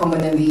anti-theft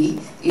permanently,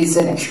 it's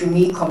an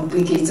extremely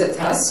complicated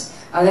task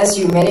unless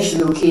you manage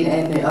to locate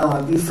and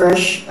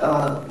refresh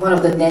one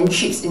of the NAND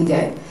chips in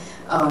there.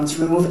 To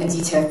remove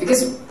anti-theft,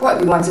 because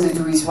what we wanted to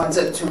do is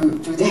wanted to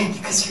do that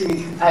because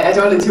I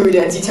don't want to do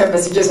the anti-theft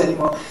messages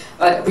anymore.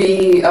 But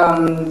we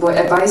were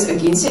advised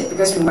against it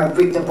because we might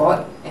break the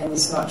board and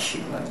it's not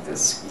cheap like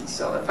this. We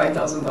sell at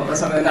 $5,000 or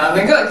something. Now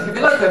we're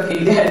not going to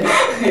pay that.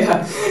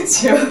 Yeah.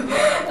 So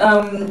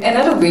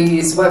another way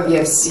is what we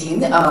have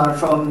seen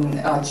from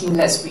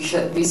Keenlet's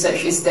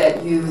research is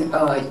that you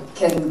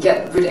can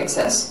get root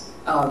access.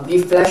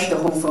 We flash the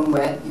whole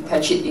firmware, you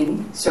patch it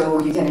in,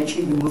 so you can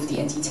actually remove the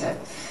anti-theft.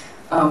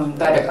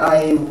 But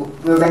I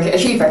will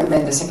actually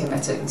recommend the second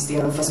method instead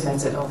of the first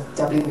method of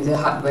doubling with the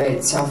hardware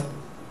itself.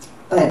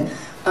 But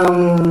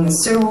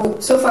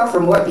so far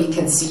from what we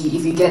can see,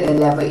 if you get a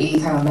level A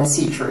kind of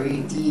message,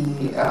 right,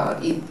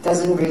 it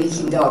doesn't really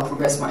hinder our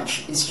progress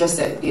much. It's just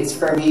that it's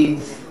very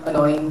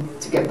annoying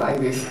to get by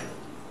with.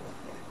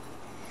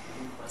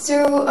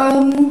 So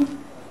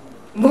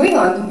moving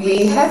on,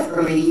 we have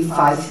already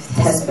 5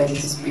 test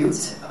benches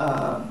built.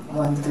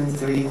 1, 2,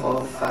 3,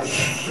 4, 5.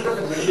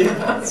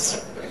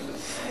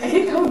 I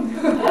can't count.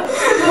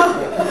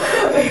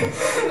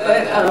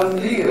 But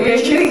we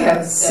actually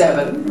have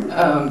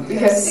 7. We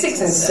have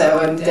 6 and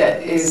 7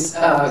 that is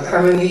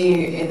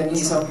currently in the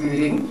midst of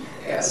building.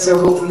 Yeah, so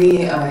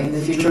hopefully in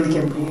the future we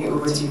can bring it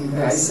over to you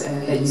guys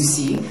and let you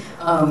see.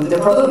 The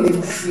problem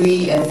with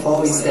 3 and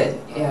 4 is that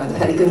the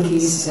Pelican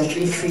case is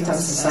actually 3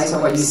 times the size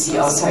of what you see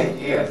outside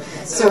here.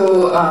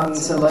 So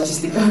it's a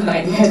logistical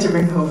nightmare to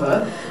bring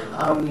over.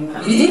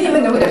 We didn't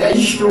even know that the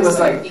issue was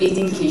like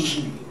 18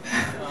 kg.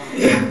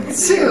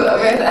 So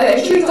I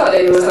actually thought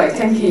that it was like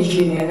 10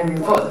 kg and then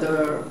we bought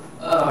the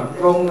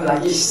wrong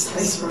luggage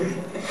size for it.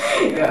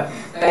 Yeah.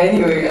 But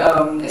anyway,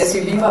 as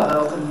we beef up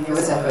our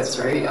continuous efforts,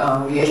 right,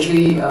 we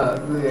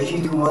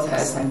actually do more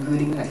tests,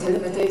 including like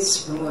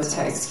telematics, remote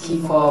attacks,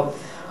 key fob,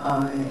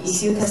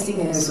 ECU testing,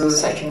 and also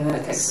side channel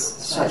attacks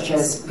such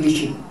as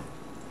glitching.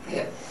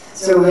 Yeah.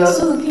 So we're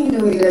also looking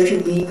into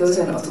electric vehicles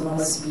and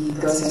autonomous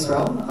vehicles as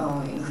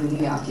well, including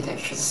the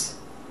architectures.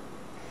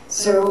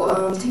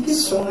 So thank you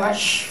so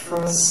much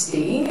for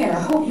staying, and I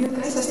hope you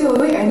guys are still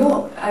awake. I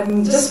know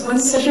I'm just one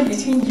session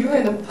between you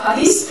and the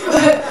parties, but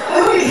I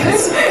hope you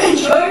guys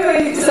enjoy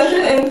my session,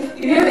 and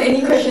if you have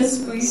any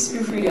questions, please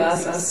feel free to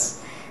ask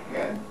us.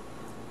 Yeah.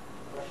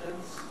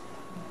 Questions?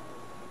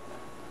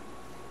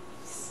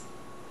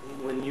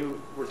 When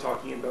you were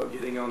talking about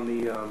getting on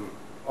the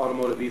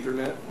automotive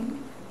Ethernet,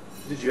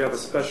 did you have a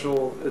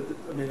special,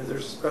 I mean, is there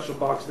a special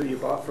box that you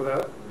bought for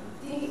that?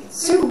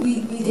 So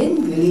we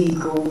didn't really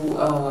go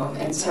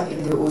and tap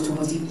in the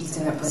automotive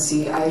Ethernet per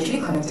se. I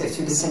actually connected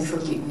to the central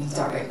gateway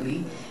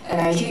directly,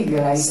 and I actually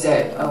realized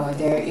that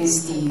there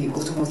is the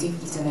automotive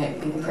Ethernet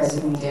being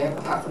present in there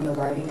apart from the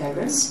wiring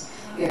diagrams.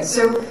 Yeah,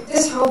 so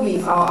that's how we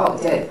found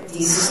out that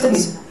the system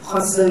is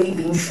constantly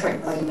being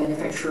tracked by the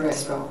manufacturer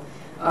as well.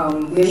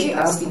 We actually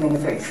asked the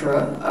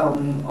manufacturer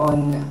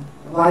on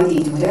why they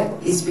do that.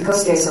 It's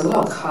because there's a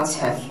lot of cars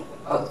have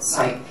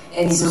outside,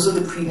 and it's also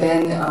to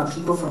prevent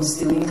people from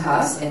stealing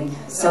cars and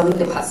selling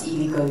the parts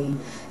illegally.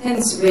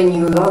 Hence, when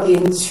you log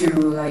into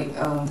like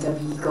the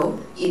vehicle,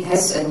 it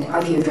has an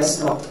IP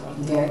address logged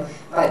in there,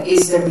 but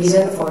it's the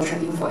reason for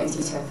tracking for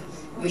anti-theft,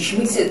 which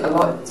makes it a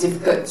lot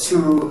difficult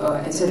to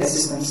enter their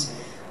systems.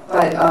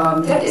 But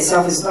that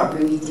itself is not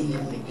really the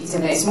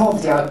Ethernet, it's more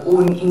of their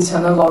own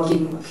internal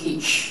login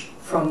page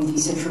from the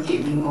central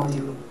gateway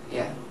module.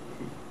 Yeah.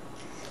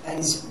 And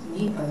it's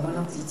made by one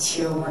of the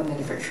tier 1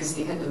 manufacturers.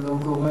 They had the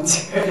logo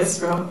ones here as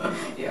well.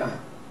 Yeah.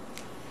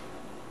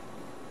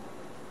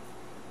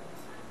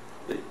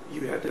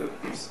 You had to,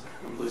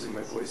 I'm losing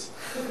my voice.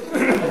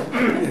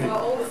 We're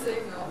all the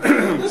same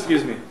now.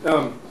 Excuse me.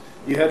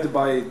 You had to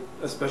buy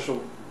a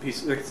special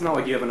piece, it's not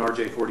like you have an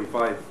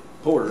RJ45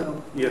 port.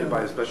 No. You had to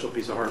buy a special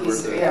piece of hardware.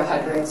 Yeah,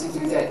 hardware to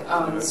do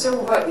that.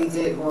 So what we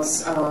did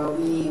was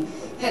we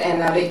had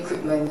another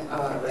equipment,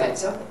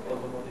 Vector.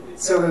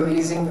 So we were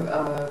using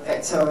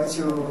Vector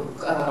to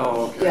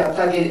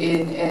plug it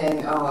in,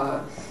 and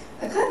I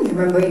can't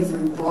remember if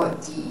we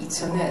bought the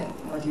Ethernet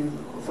module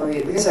for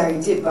it, because I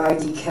did buy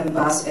the CAN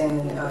bus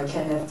and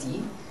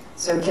CAN-FD.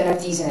 So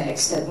CAN-FD is an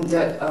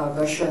extended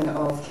version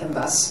of CAN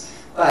bus,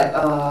 but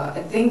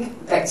I think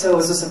Vector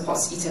also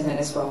supports Ethernet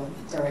as well,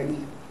 directly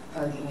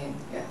plugging in.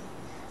 Yeah.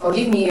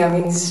 Forgive me, I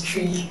mean this is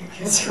 3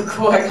 years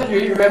ago, I can't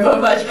really remember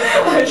much.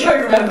 I try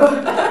to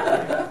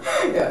remember.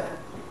 Yeah.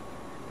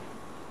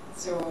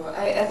 So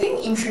I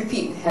think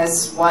Intrepid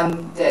has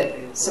one that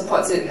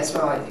supports it as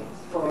well, I think,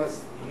 for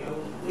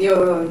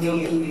Neo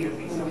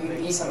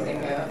B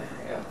something, yeah.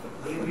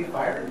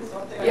 Fire or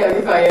something? Yeah,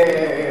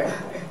 yeah.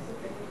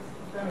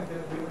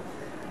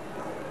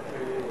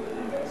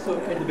 So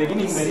at the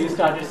beginning, when you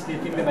started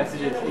sniffing the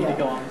messages in the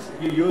commands,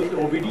 you used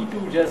OBD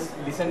to just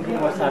listen to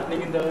what's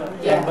happening in the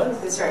campus?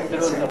 That's right.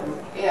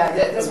 Yeah,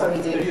 that's what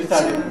we did. You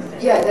started?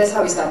 Yeah, that's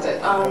how we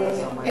started.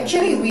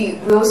 Actually, we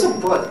also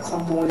bought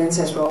components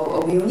as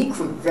well. We only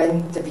could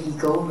rent the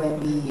vehicle when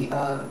we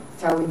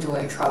fell into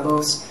like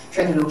troubles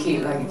trying to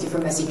locate like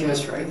different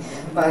messages, right?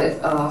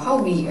 But how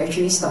we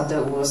actually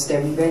started was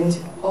that we went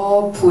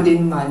all put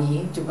in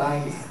money to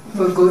buy.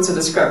 We'll go to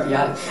the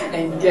scrapyard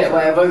and get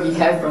whatever we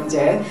have from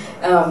there.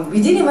 We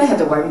didn't even have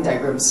the wiring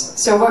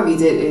diagrams. So what we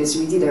did is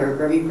we did a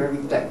very, very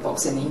black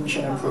box and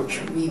ancient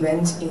approach. We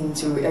went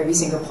into every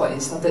single port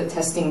and started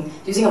testing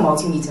using a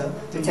multimeter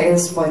to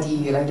test for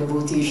the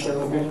voltage, the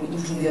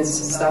impedance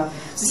and stuff,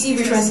 to see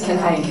which ones can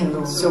high and can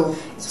low. So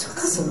it took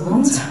us a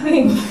long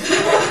time.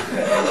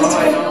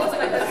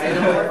 I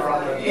know what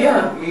problem.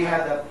 Yeah. We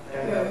had that.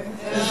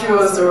 Issue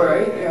also,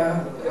 right?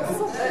 Yeah.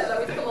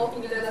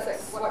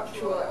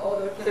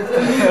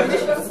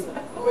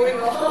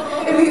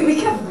 And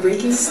we kept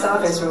breaking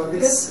stuff as well,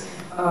 because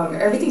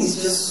everything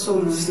is just so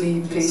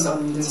loosely placed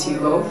on the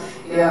table.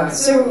 Yeah,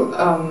 so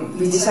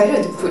we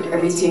decided to put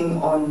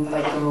everything on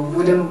like a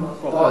wooden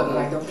board,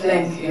 like a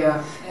plank.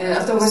 Yeah, and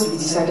afterwards we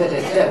decided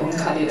that won't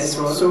cut it as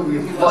well. So we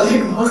bought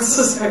like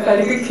boxes, like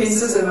medical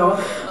cases and all.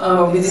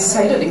 We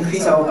decided to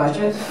increase our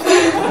budget.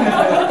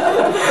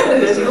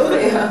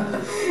 Yeah.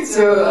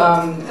 So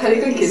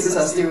pelican cases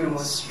are still the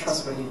most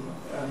trustworthy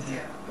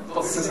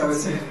boxes, I would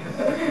say. We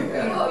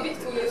got a bit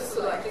too used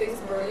to like things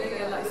burning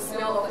and like the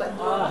smell of like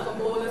burnt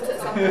components at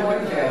some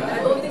point. And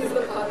I don't think it's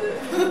gonna cut it.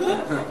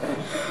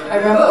 I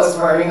remember I was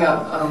wiring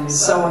up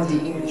some of the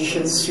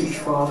ignition switch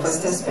for our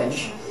first test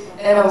bench,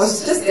 and I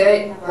was just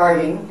there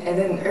wiring, and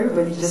then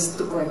everybody just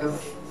took like a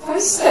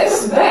 5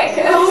 steps back,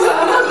 and I was like,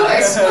 I'm not gonna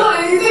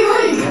explode anything, why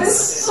are you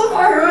guys so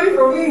far away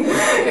from me?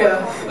 Yeah,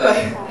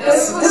 like,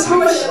 that's how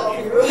much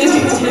you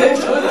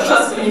don't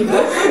trust me.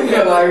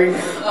 Yeah, wiring.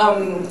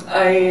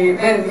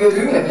 And we were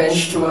doing a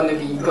bench tour on the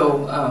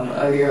vehicle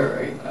earlier,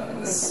 right?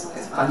 It's a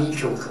funny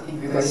joke,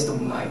 if you guys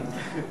don't mind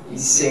me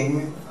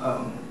saying.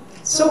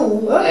 So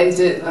what I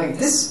did, like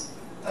this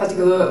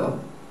particular,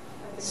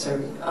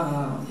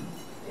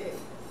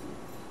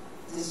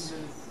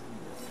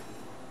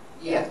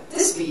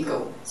 this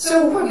vehicle.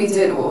 So what we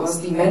did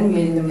was the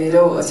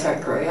man-in-the-middle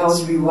attack, right? I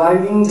was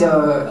rewiring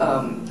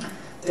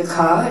the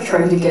car,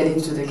 trying to get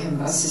into the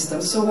camera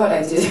system. So what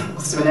I did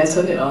was when I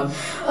turned it on,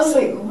 I was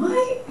like,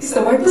 why is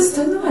the wipers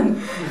turned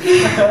on?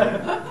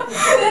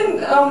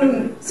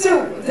 And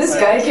so this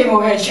guy came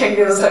over and checked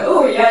it. I was like,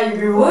 oh yeah, you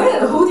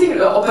rewired the whole thing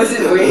the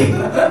opposite way.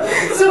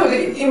 So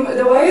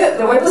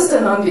the wipers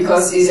turned on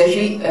because it's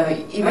actually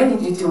it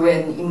went into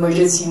an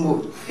emergency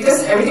mode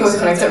because everything was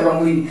connected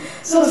wrongly.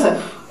 So I was like,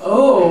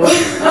 oh,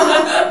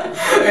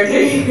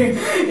 okay,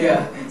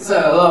 yeah. So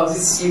a lot of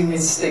silly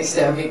mistakes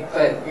that I made,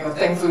 but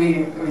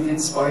thankfully we didn't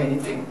spoil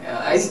anything.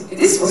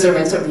 This was a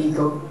rental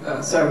vehicle,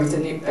 so I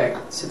returned it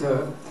back to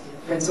the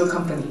rental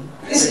company.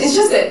 It's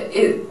just that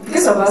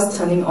because of us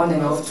turning on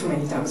and off too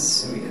many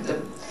times,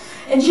 the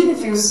engine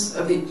feels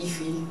a bit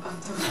iffy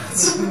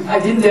afterwards. I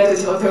didn't dare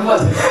to tell them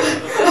what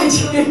I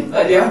did,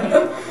 but yeah,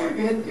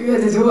 we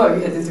had to do what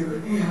we had to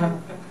do. Yeah.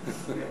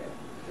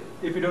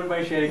 If you don't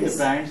mind sharing the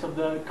brands of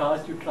the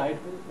cars you tried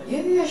with? Like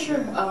Yeah, sure.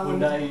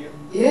 Hyundai?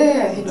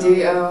 Yeah,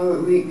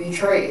 Hyundai. We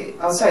tried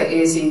outside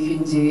ASA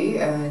Hyundai,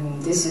 and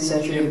this is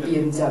actually a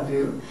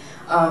BMW.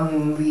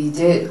 We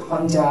did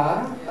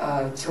Honda,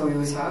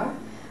 Toyota,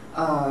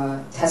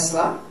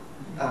 Tesla.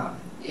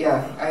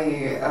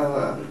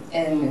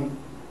 And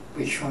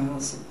which one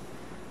was it?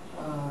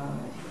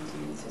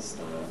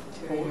 Tesla,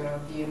 Toyota,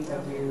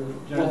 BMW,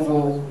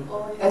 Volvo.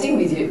 I think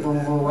we did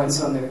Volvo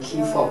once on the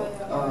key fob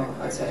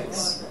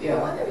attacks. The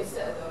one that we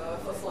said, the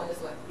first one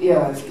is like...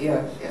 Yeah.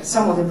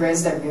 Some of the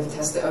brands that we have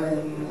tested,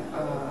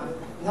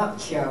 not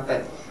Kia,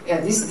 but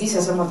yeah, these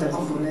are some of the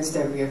components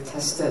that we have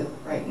tested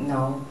right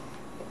now.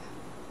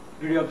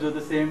 Did you observe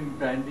the same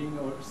branding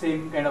or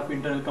same kind of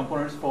internal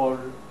components for,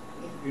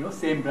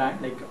 same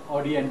brand, like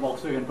Audi and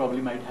Volkswagen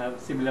probably might have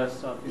similar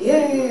stuff?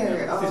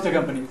 Sister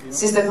companies.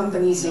 Sister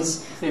companies,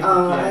 yes.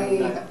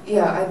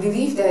 I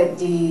believe that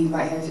they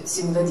might have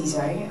similar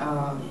design.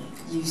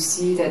 You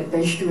see that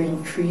bench 2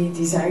 and 3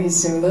 design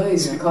is similar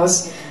is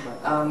because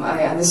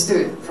I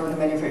understood from the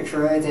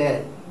manufacturer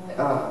that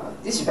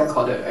this is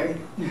recorded, right?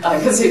 I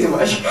can't say too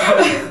much.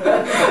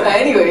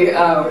 Anyway,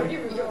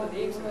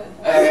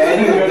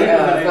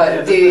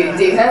 but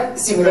they have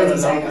similar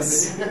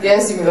designers. They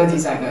have similar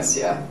designers,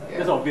 yeah.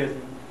 That's obvious.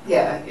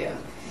 Yeah.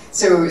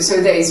 So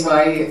that is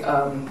why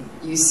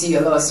you see a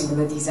lot of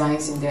similar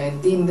designs in there.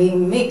 They may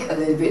make a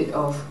little bit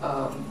of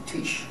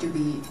tweak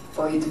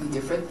for it to be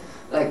different.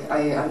 Like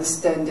I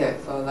understand that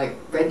for like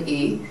brand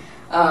A,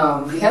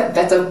 we have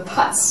better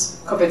parts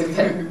compared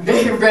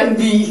to brand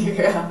B.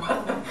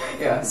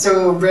 Yeah.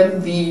 So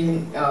brand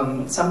B,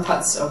 some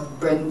parts of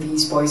brand B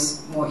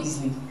spoils more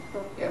easily.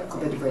 Yeah,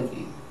 compared to brand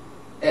A.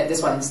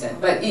 That's what I understand.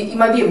 But it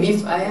might be a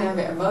myth.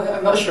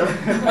 I'm not sure.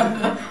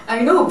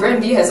 I know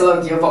brand B has a lot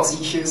of gearbox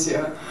issues.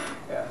 Yeah.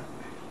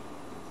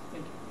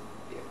 Thank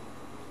you.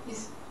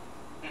 Yes.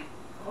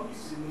 How do you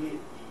simulate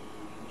the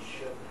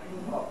ignition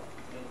right?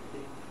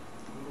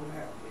 You don't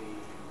have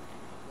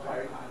a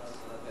wiring harness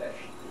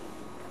attached to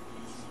the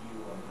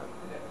ECU or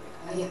something like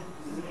that. Yeah.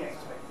 Isn't he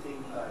expecting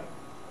like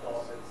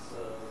door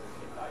sensors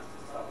and lights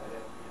and stuff like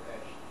that to be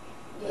attached?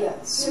 Yeah.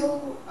 So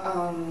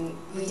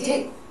we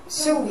did.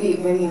 So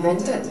when we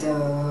rented the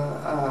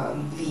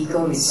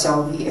vehicle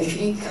itself, we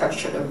actually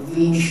captured a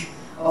range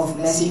of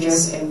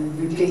messages and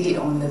we replayed it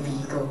on the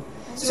vehicle.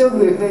 So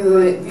we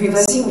were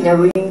reversing,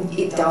 narrowing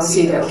it down,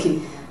 say that okay,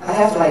 I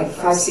have like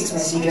 5-6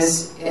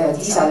 messages.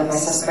 These are my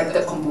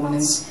suspected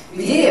components.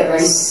 We did it a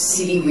very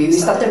silly way. We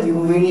started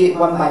removing it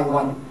one by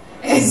one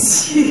and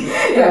see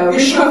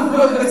which one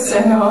works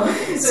and all.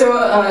 So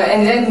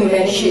and then we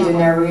managed to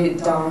narrow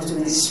it down to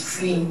these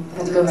 3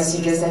 particular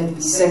messages that had to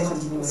be sent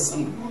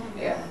continuously.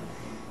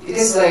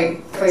 Because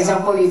like, for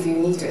example, if you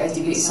need to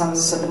activate some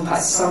certain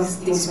parts, some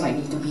things might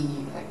need to be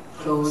like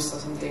closed or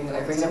something.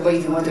 Like for example,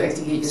 if you want to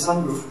activate the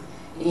sunroof,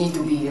 it need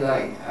to be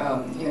like,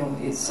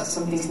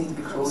 some things need to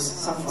be closed,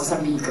 for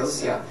some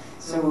vehicles, yeah.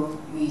 So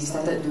we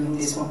started doing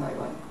this one by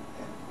one.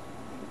 Yeah.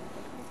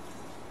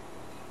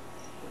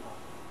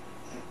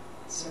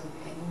 So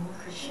any more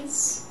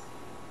questions?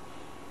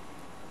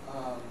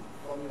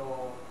 From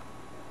your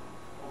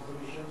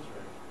observations,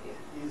 right?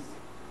 Is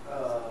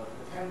the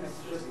 10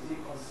 messages, is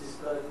it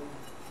consistent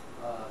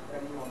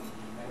depending on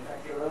the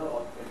manufacturer, or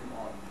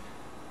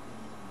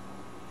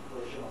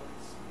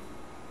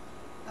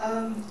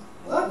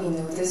what we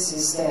notice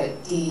is that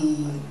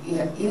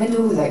even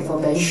though like for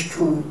bench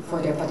 2, for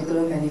their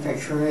particular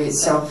manufacturer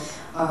itself,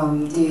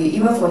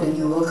 even for the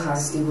newer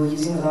cars, they were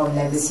using a lot of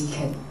legacy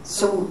CAN.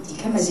 So the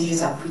CAN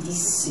messages are pretty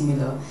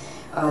similar,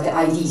 the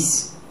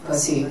IDs per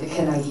se, the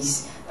CAN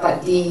IDs.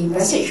 But the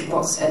message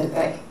box at the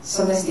back,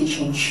 sometimes they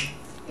change.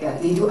 Yeah,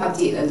 they do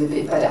update a little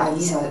bit, but the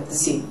IDs are the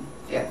same.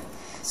 Yeah.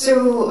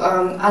 So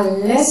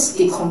unless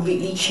they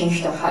completely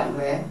change the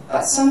hardware,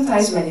 but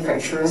sometimes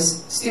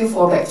manufacturers still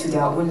fall back to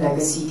their own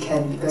legacy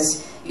CAN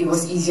because it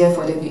was easier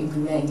for them to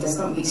implement. It does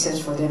not make sense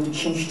for them to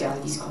change their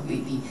IDs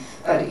completely.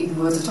 But if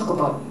we were to talk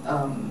about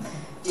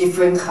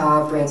different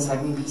car brands,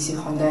 like maybe say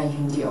Honda and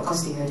Hyundai, of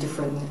course they have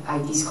different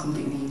IDs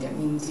completely. That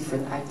means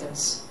different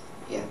items.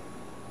 Yeah.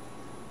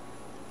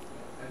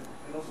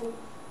 And also,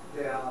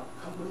 there are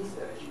companies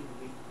that actually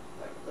make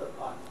like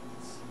third-party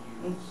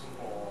ECUs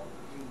for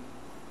new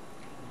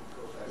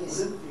vehicles, right? Yes.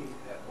 Wouldn't they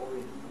have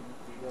already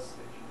reverse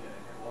engineered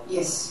and have all the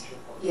Yes. information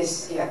for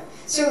Yes, yeah.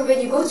 So when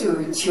you go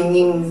to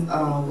tuning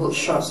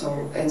workshops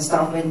and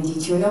stuff, when the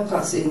tuner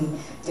plugs in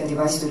their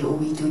device to the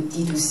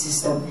OBD2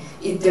 system,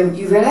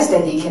 you realize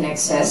that they can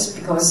access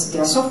because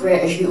their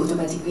software actually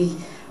automatically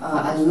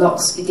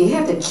unlocks. They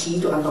have the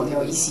key to unlock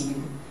your ECU.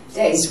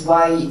 That is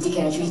why they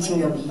can actually tune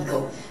your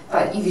vehicle.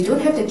 But if you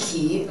don't have the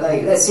key,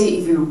 like let's say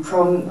if you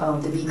prompt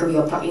the vehicle,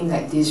 you're plugged in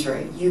like this,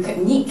 right? You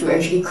need to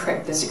actually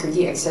crack the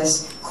security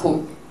access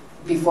code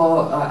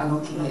before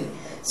unlocking it.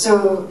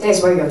 So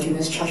that's why your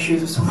tuners charge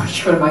you so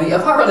much for the money,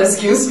 apart from the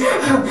skills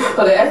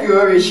for the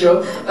F-fuel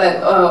ratio. But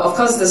of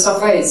course, the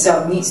software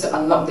itself needs to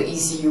unlock the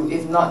ECU.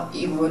 If not,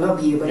 it will not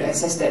be able to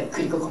access that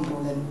critical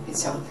component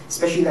itself,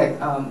 especially like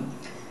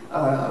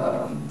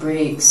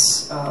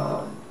brakes.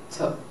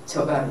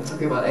 I'm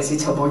talking about, I say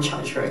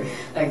turbocharge, right?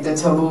 Like the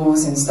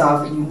turbos and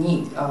stuff, you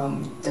need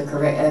the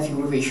correct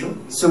air-fuel ratio.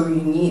 So you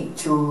need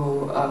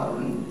to,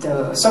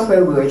 the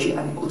software will actually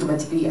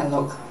automatically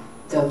unlock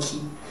the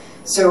key.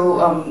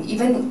 So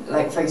even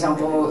like, for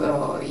example,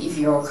 if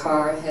your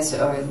car has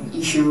an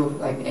issue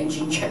like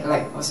engine check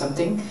light or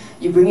something,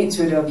 you bring it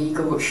to the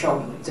vehicle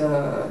workshop,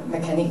 the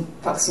mechanic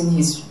plugs in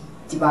his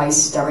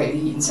device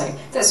directly inside.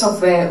 That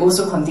software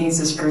also contains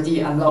the security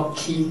unlock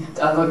key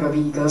to unlock your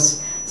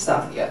vehicle's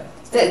stuff. Yeah,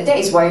 that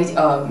is why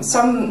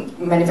some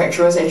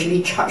manufacturers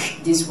actually charge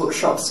these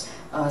workshops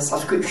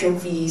subscription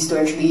fees to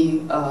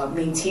actually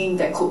maintain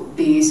that code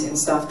base and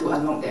stuff to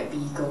unlock that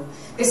vehicle.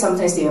 Because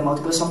sometimes they have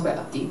multiple software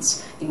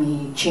updates. They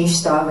may change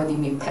stuff and they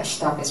may patch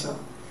stuff as well.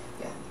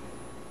 Yeah.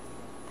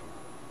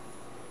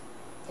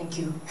 Thank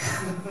you.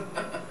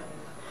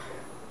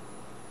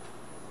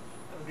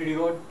 Did you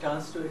got a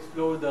chance to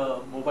explore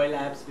the mobile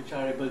apps which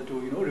are able to,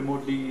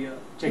 remotely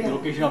check the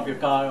location of your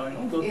car, or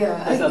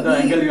this other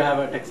angle you have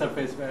a tech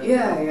surface where?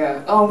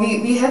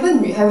 We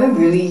haven't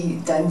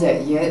really done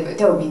that yet, but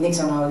that will be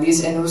next on our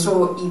list. And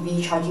also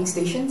EV charging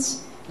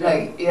stations.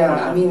 Like,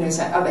 I mean, it's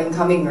like up and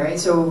coming, right?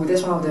 So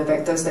that's one of the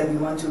vectors that we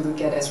want to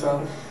look at as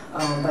well.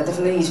 But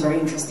definitely it's very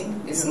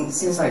interesting. It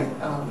seems like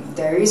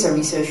there is a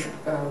research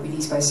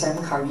released by Sam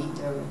Curry,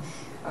 the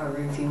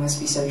very famous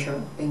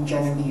researcher in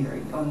January,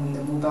 right, on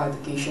the mobile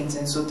applications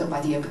and so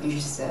third-party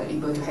applications that are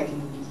able to hack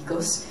into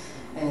vehicles.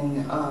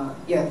 And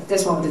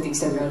that's one of the things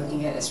that we are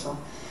looking at as well.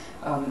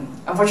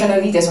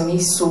 Unfortunately, there's only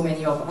so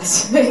many of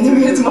us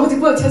and with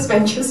multiple test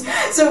benches,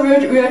 so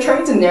we are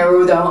trying to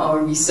narrow down our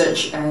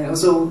research and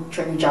also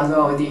trying to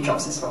juggle our day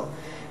jobs as well.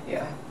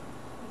 Yeah,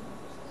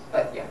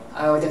 but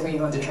I will definitely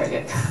want to try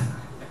that.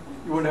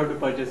 You won't have to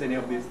purchase any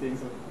of these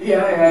things.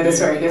 That's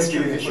right. That's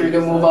true. That's true.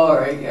 The mobile,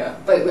 right? Yeah,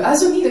 but I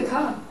also need a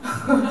car.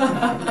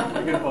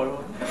 You can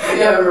borrow.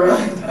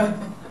 Right.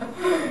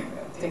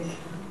 Thank you.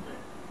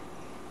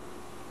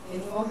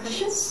 Any more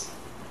questions?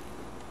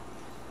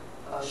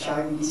 Shall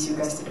I release you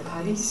guys to the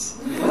parties?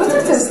 What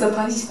does the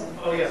party start?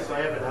 Oh yeah, so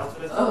I have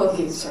announcements. Oh,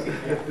 okay, sorry.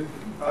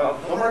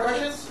 No more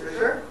questions? For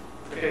sure?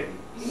 Okay.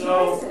 You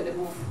guys at the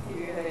booth, if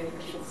you have any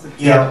questions.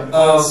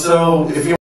 Yeah, so if you